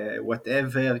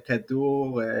 whatever,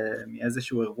 כדור,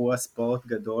 מאיזשהו אירוע ספורט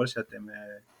גדול שאתם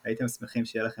הייתם שמחים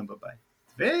שיהיה לכם בבית.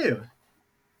 דביר!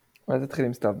 אז תתחיל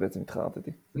עם סתיו בעצם,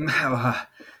 התחרטתי.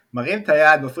 מרים את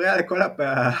היד, מפריע לכל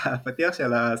הפתיח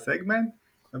של הסגמנט,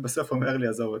 ובסוף אומר לי,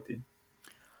 עזוב אותי.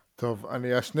 טוב,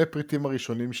 השני פריטים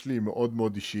הראשונים שלי מאוד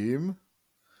מאוד אישיים,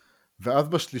 ואז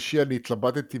בשלישי אני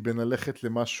התלבטתי בין ללכת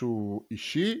למשהו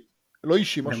אישי, לא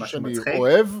אישי, משהו שאני מצחיק?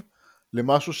 אוהב,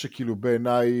 למשהו שכאילו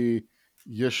בעיניי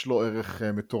יש לו ערך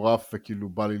מטורף, וכאילו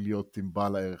בא לי להיות עם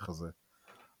בעל הערך הזה.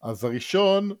 אז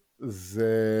הראשון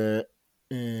זה,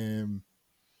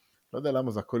 לא יודע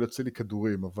למה זה, הכל יוצא לי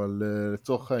כדורים, אבל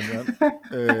לצורך העניין,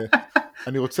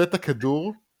 אני רוצה את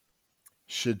הכדור,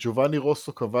 שג'ובאני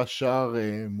רוסו קבע שער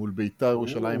מול בית"ר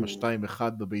ירושלים 2-1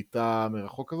 בביתה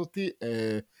מרחוק הזאת.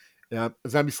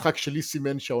 זה המשחק שלי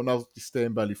סימן שהעונה הזאת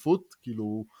תסתיים באליפות,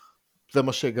 כאילו זה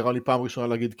מה שגרם לי פעם ראשונה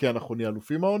להגיד כן, אנחנו נהיה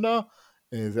אלופים העונה.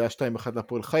 זה היה 2-1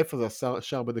 להפועל חיפה, זה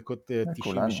שער בדקות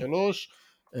 93,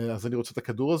 אז אני רוצה את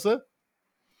הכדור הזה.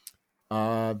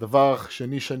 הדבר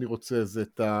השני שאני רוצה זה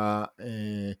את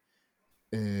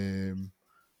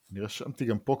אני רשמתי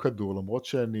גם פה כדור, למרות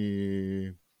שאני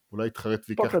אולי אתחרט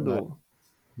ויקח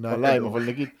נעליים, אבל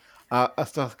נגיד,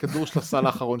 הכדור של הסל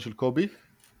האחרון של קובי.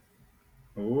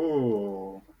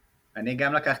 אני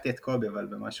גם לקחתי את קובי, אבל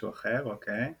במשהו אחר,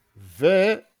 אוקיי.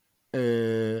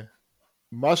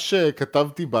 ומה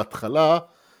שכתבתי בהתחלה,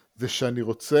 זה שאני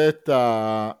רוצה את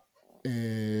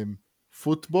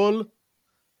הפוטבול,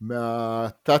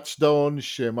 מהטאצ'דאון,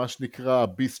 שמה שנקרא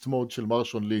ביסט מוד של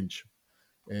מרשון לינץ'.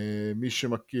 מי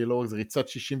שמכיר לו, זה ריצת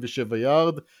 67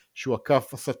 יארד, שהוא עקף,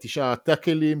 עשה 9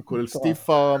 טאקלים, כולל סטיב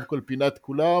פארם, כל פינת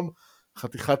כולם,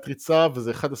 חתיכת ריצה,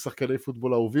 וזה אחד השחקני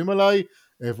פוטבול האהובים עליי,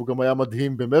 והוא גם היה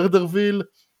מדהים במרדרוויל.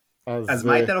 אז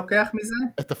מה היית לוקח מזה?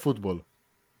 את הפוטבול.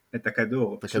 את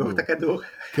הכדור, שוב את הכדור.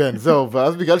 כן, זהו,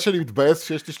 ואז בגלל שאני מתבאס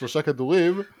שיש לי 3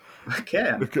 כדורים,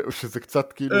 כן. שזה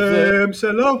קצת כאילו זה.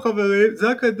 שלום חברים, זה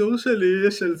הכדור שלי,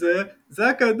 יש של זה, זה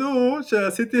הכדור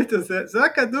שעשיתי את זה, זה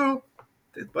הכדור.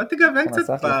 בוא תגוון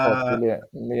קצת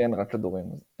לי אין רק כדורים,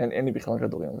 אין לי בכלל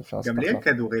כדורים. גם לי אין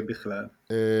כדורים בכלל.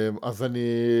 אז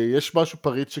יש משהו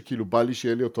פריט שכאילו בא לי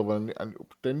שיהיה לי אותו, אבל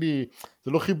תן לי,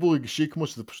 זה לא חיבור רגשי כמו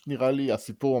שזה פשוט נראה לי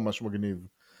הסיפור ממש מגניב.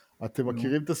 אתם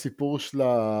מכירים את הסיפור של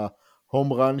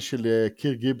ההום רן של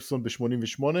קיר גיבסון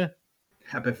ב-88?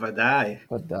 בוודאי.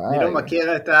 אני לא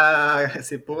מכיר את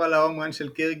הסיפור על ההום רן של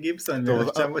קיר גיבסון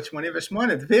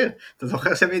ב-1988, דביר. אתה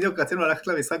זוכר שבדיוק רצינו ללכת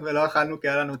למשחק ולא אכלנו כי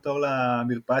היה לנו תור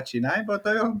למרפאת שיניים באותו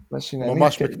יום?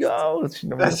 ממש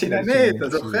בשיננית, אתה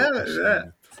זוכר?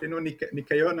 עשינו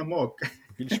ניקיון עמוק.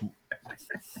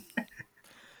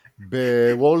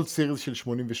 בוורלד סיריס של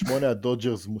 88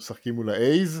 הדודג'רס משחקים מול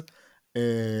האייז,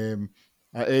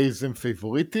 האייז הם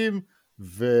פייבוריטים,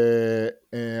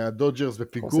 והדודג'רס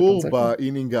בפיגור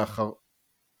באינינג האחרון.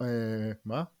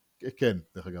 מה? כן,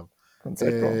 דרך אגב.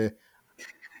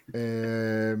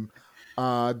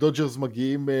 הדודג'רס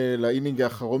מגיעים לאינינג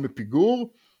האחרון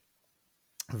בפיגור,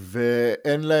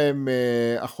 ואין להם,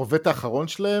 החובט האחרון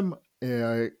שלהם,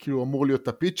 כאילו אמור להיות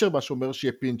הפיצ'ר, מה שאומר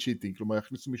שיהיה פינץ' היטינג, כלומר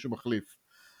יכניסו מישהו מחליף.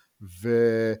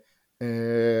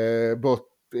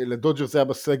 לדודג'רס היה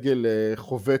בסגל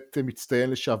חובט מצטיין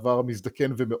לשעבר,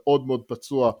 מזדקן ומאוד מאוד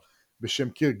פצוע בשם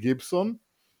קיר גיבסון,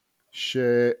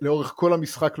 שלאורך כל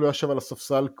המשחק לא ישב על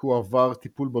הספסל, כי הוא עבר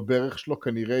טיפול בברך שלו,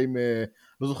 כנראה עם,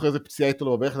 לא זוכר איזה פציעה הייתה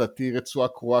לו בברך, לדעתי רצועה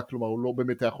קרועה, כלומר הוא לא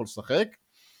באמת היה יכול לשחק,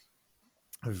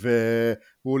 והוא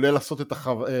עולה לעשות את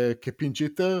כפינץ'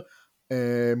 היטר,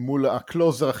 מול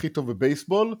הקלוזר הכי טוב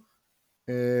בבייסבול,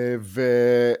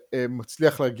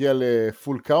 ומצליח להגיע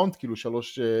לפול קאונט, כאילו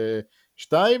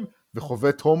 3-2,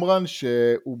 וחובט הומרן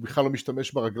שהוא בכלל לא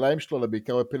משתמש ברגליים שלו, אלא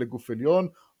בעיקר בפלג גוף עליון,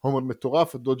 הומרן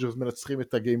מטורף, הדודג'רס מנצחים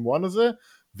את הגיים 1 הזה,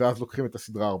 ואז לוקחים את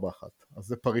הסדרה 4-1. אז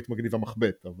זה פריט מגניב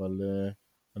המחבט, אבל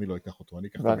אני לא אקח אותו, אני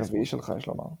אקח את והרביעי שלך יש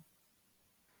לומר.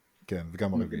 כן,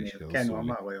 וגם הרביעי שלי. כן, הוא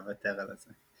אמר, הוא יוותר על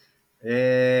זה.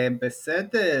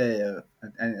 בסדר,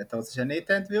 אתה רוצה שאני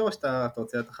אתן דביר או שאתה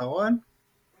רוצה להיות אחרון?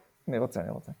 אני רוצה.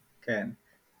 כן.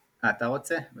 אתה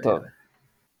רוצה? טוב.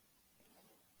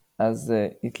 אז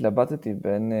התלבטתי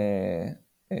בין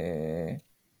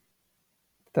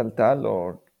טלטל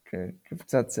או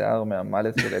קבוצת שיער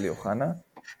מהמלט של אלי אוחנה,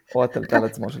 או הטלטל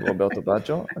עצמו של רוברטו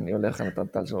בג'ו. אני הולך על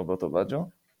הטלטל של רוברטו בג'ו.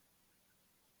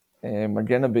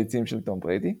 מגן הביצים של תום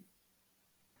בריידי.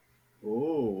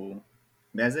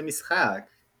 מאיזה משחק?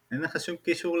 אין לך שום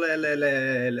קישור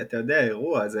אתה יודע,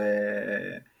 אירוע, זה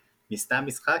מסתם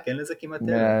משחק, אין לזה כמעט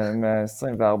ערך.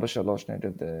 מה-24-3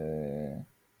 נגד...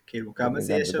 כאילו, כמה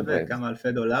זה יהיה שווה? כמה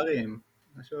אלפי דולרים?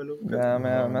 משהו עלוב כזה.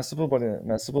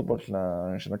 מהסופרבול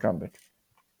של הקאמבק.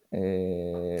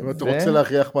 אתה רוצה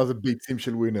להכריח מה זה ביצים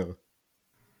של ווינר.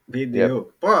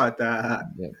 בדיוק. פה אתה...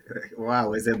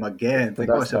 וואו, איזה מגן, זה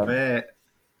כבר שווה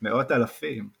מאות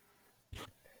אלפים.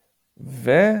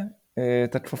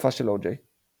 ואת הכפפה של אוג'יי.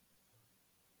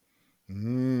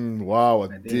 וואו,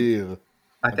 אדיר.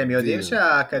 אתם יודעים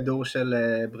שהכדור של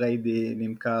בריידי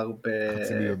נמכר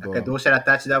הכדור של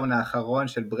הטאצ'דאון האחרון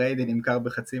של בריידי נמכר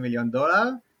 $500,000,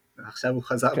 ועכשיו הוא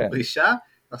חזר בפרישה,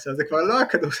 ועכשיו זה כבר לא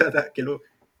הכדור שאתה, כאילו,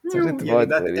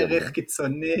 ירידת ערך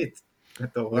קיצונית,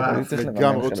 מטורף.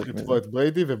 וגם הוא צריך לתבוע את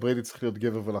בריידי, ובריידי צריך להיות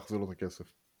גבר ולהחזיר לו את הכסף.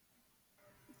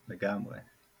 לגמרי.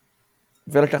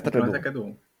 ולקחת את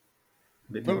הכדור.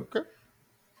 בדיוק.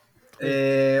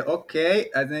 אוקיי,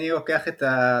 אז אני לוקח את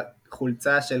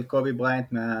החולצה של קובי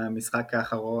בריינט מהמשחק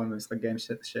האחרון, במשחק גיים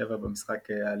 7, במשחק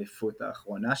האליפות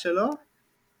האחרונה שלו.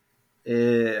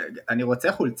 אני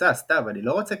רוצה חולצה, סתיו, אני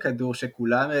לא רוצה כדור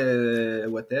שכולם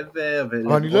whatever,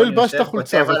 אני לא אלבש את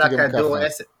החולצה הזאת גם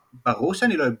ככה. ברור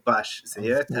שאני לא אלבש, זה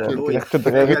יהיה תלוי. תלך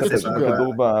תדרר את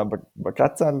הכדור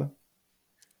בקצל?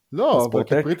 לא, אבל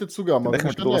כפריט את סוגה, מה זה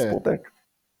משנה?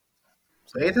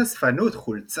 פריט הספנות,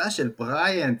 חולצה של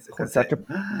בריינט,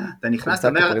 אתה נכנס, אתה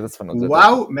אומר,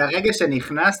 וואו, מהרגע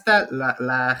שנכנסת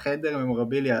לחדר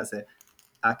ממורביליה הזה,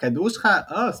 הכדור שלך,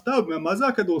 סתיו, מה זה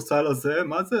הכדורסל הזה?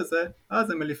 מה זה זה?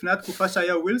 זה מלפני התקופה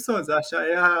שהיה ווילסון, זה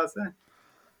שהיה זה.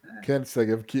 כן,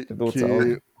 סגב, כי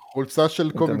חולצה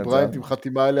של קובי בריינט עם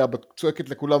חתימה אליה, צועקת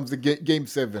לכולם, זה גיים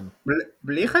 7.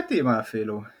 בלי חתימה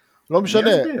אפילו. לא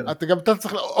משנה, אתה גם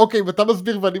צריך, אוקיי, ואתה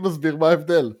מסביר ואני מסביר, מה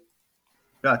ההבדל?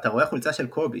 לא, אתה רואה חולצה של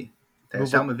קובי, אתה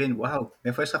ישר מבין, וואו,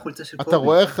 מאיפה יש לך חולצה של קובי? אתה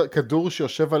רואה כדור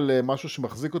שיושב על משהו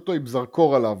שמחזיק אותו עם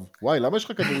זרקור עליו. וואי, למה יש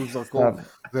לך כדור עם זרקור?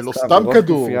 זה לא סתם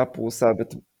כדור. גופייה פרוסה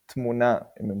בתמונה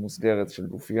ממוסגרת של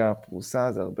גופייה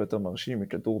פרוסה, זה הרבה יותר מרשים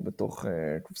מכדור בתוך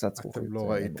קופסת זכוכית. אתם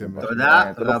לא ראיתם.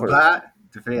 תודה רבה,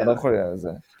 דביר.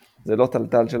 זה לא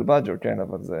טלטל של בג'ו, כן,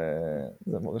 אבל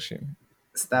זה מרשים.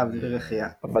 סתם, דביר יחיה.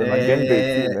 אבל מגן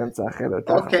ביצים באמצע החדר.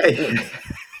 אוקיי.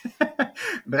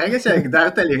 ברגע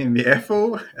שהגדרת לי מאיפה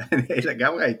הוא, אני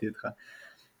גם ראיתי אותך.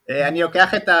 אני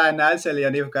לוקח את הנעל של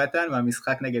יניב קטן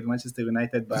מהמשחק נגד מנצ'סטר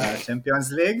יונייטד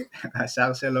בצ'מפיונס ליג,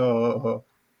 השער שלו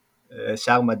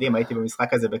שער מדהים, הייתי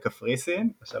במשחק הזה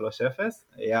בקפריסין, ב-3-0,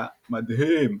 היה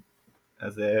מדהים,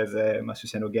 אז זה משהו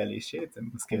שנוגע לי אישית, זה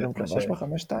מזכיר את מה ש...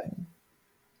 ממש ב-5-2.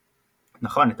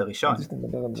 נכון, את הראשון,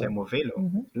 שהם הובילו.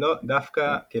 לא,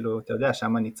 דווקא, כאילו, אתה יודע,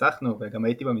 שם ניצחנו, וגם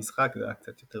הייתי במשחק, זה היה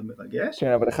קצת יותר מרגש.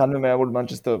 כן, אבל אחד מהם היה מול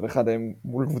מנצ'סטר, ואחד היה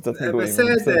מול קבוצת מילואים.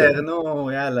 בסדר,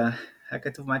 נו, יאללה. היה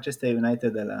כתוב מנצ'סטר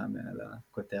יונייטד על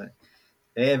הכותרת.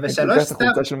 ושלוש סתם... את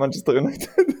החולצה של מנצ'סטר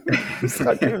יונייטד.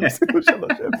 משחק, הם עשינו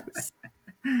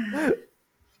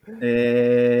 3-0.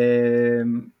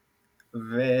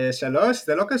 ושלוש,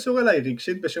 זה לא קשור אליי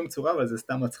רגשית בשום צורה, אבל זה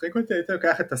סתם מצחיק אותי, הייתי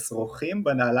לוקח את הסרוכים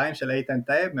בנעליים של איתן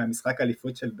טייב, מהמשחק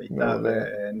אליפות של ביתר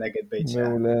נגד בית שאן.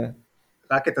 מעולה.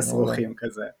 רק את הסרוכים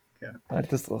כזה. רק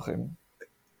את הסרוכים.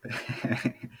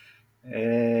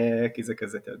 כי זה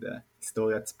כזה, אתה יודע,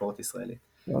 היסטוריית ספורט ישראלית.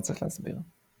 לא צריך להסביר.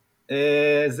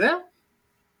 זהו.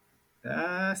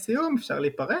 סיום, אפשר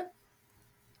להיפרד?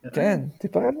 כן,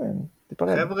 תיפרד מהם.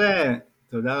 חבר'ה,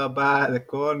 תודה רבה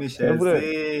לכל מי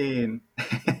שהזין.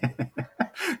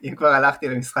 אם כבר הלכתי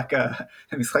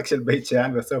למשחק של בית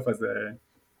שאן בסוף, אז...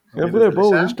 חבר'ה,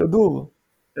 בואו, יש כדור.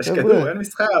 יש כדור, אין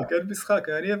משחק,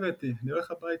 אני הבאתי, אני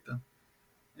הולך הביתה.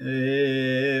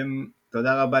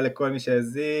 תודה רבה לכל מי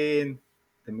שהזין,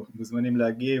 אתם מוזמנים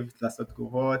להגיב, לעשות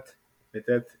תגובות,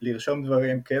 לרשום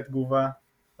דברים כתגובה,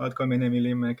 עוד כל מיני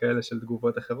מילים כאלה של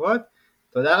תגובות אחרות.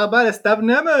 תודה רבה לסתיו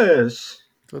נמש.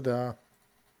 תודה.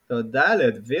 תודה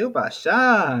לדביר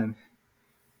בשן.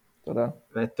 תודה.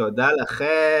 ותודה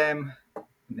לכם.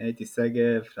 אני הייתי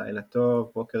שגב, לילה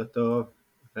טוב, בוקר טוב,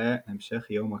 והמשך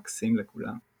יום מקסים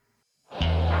לכולם.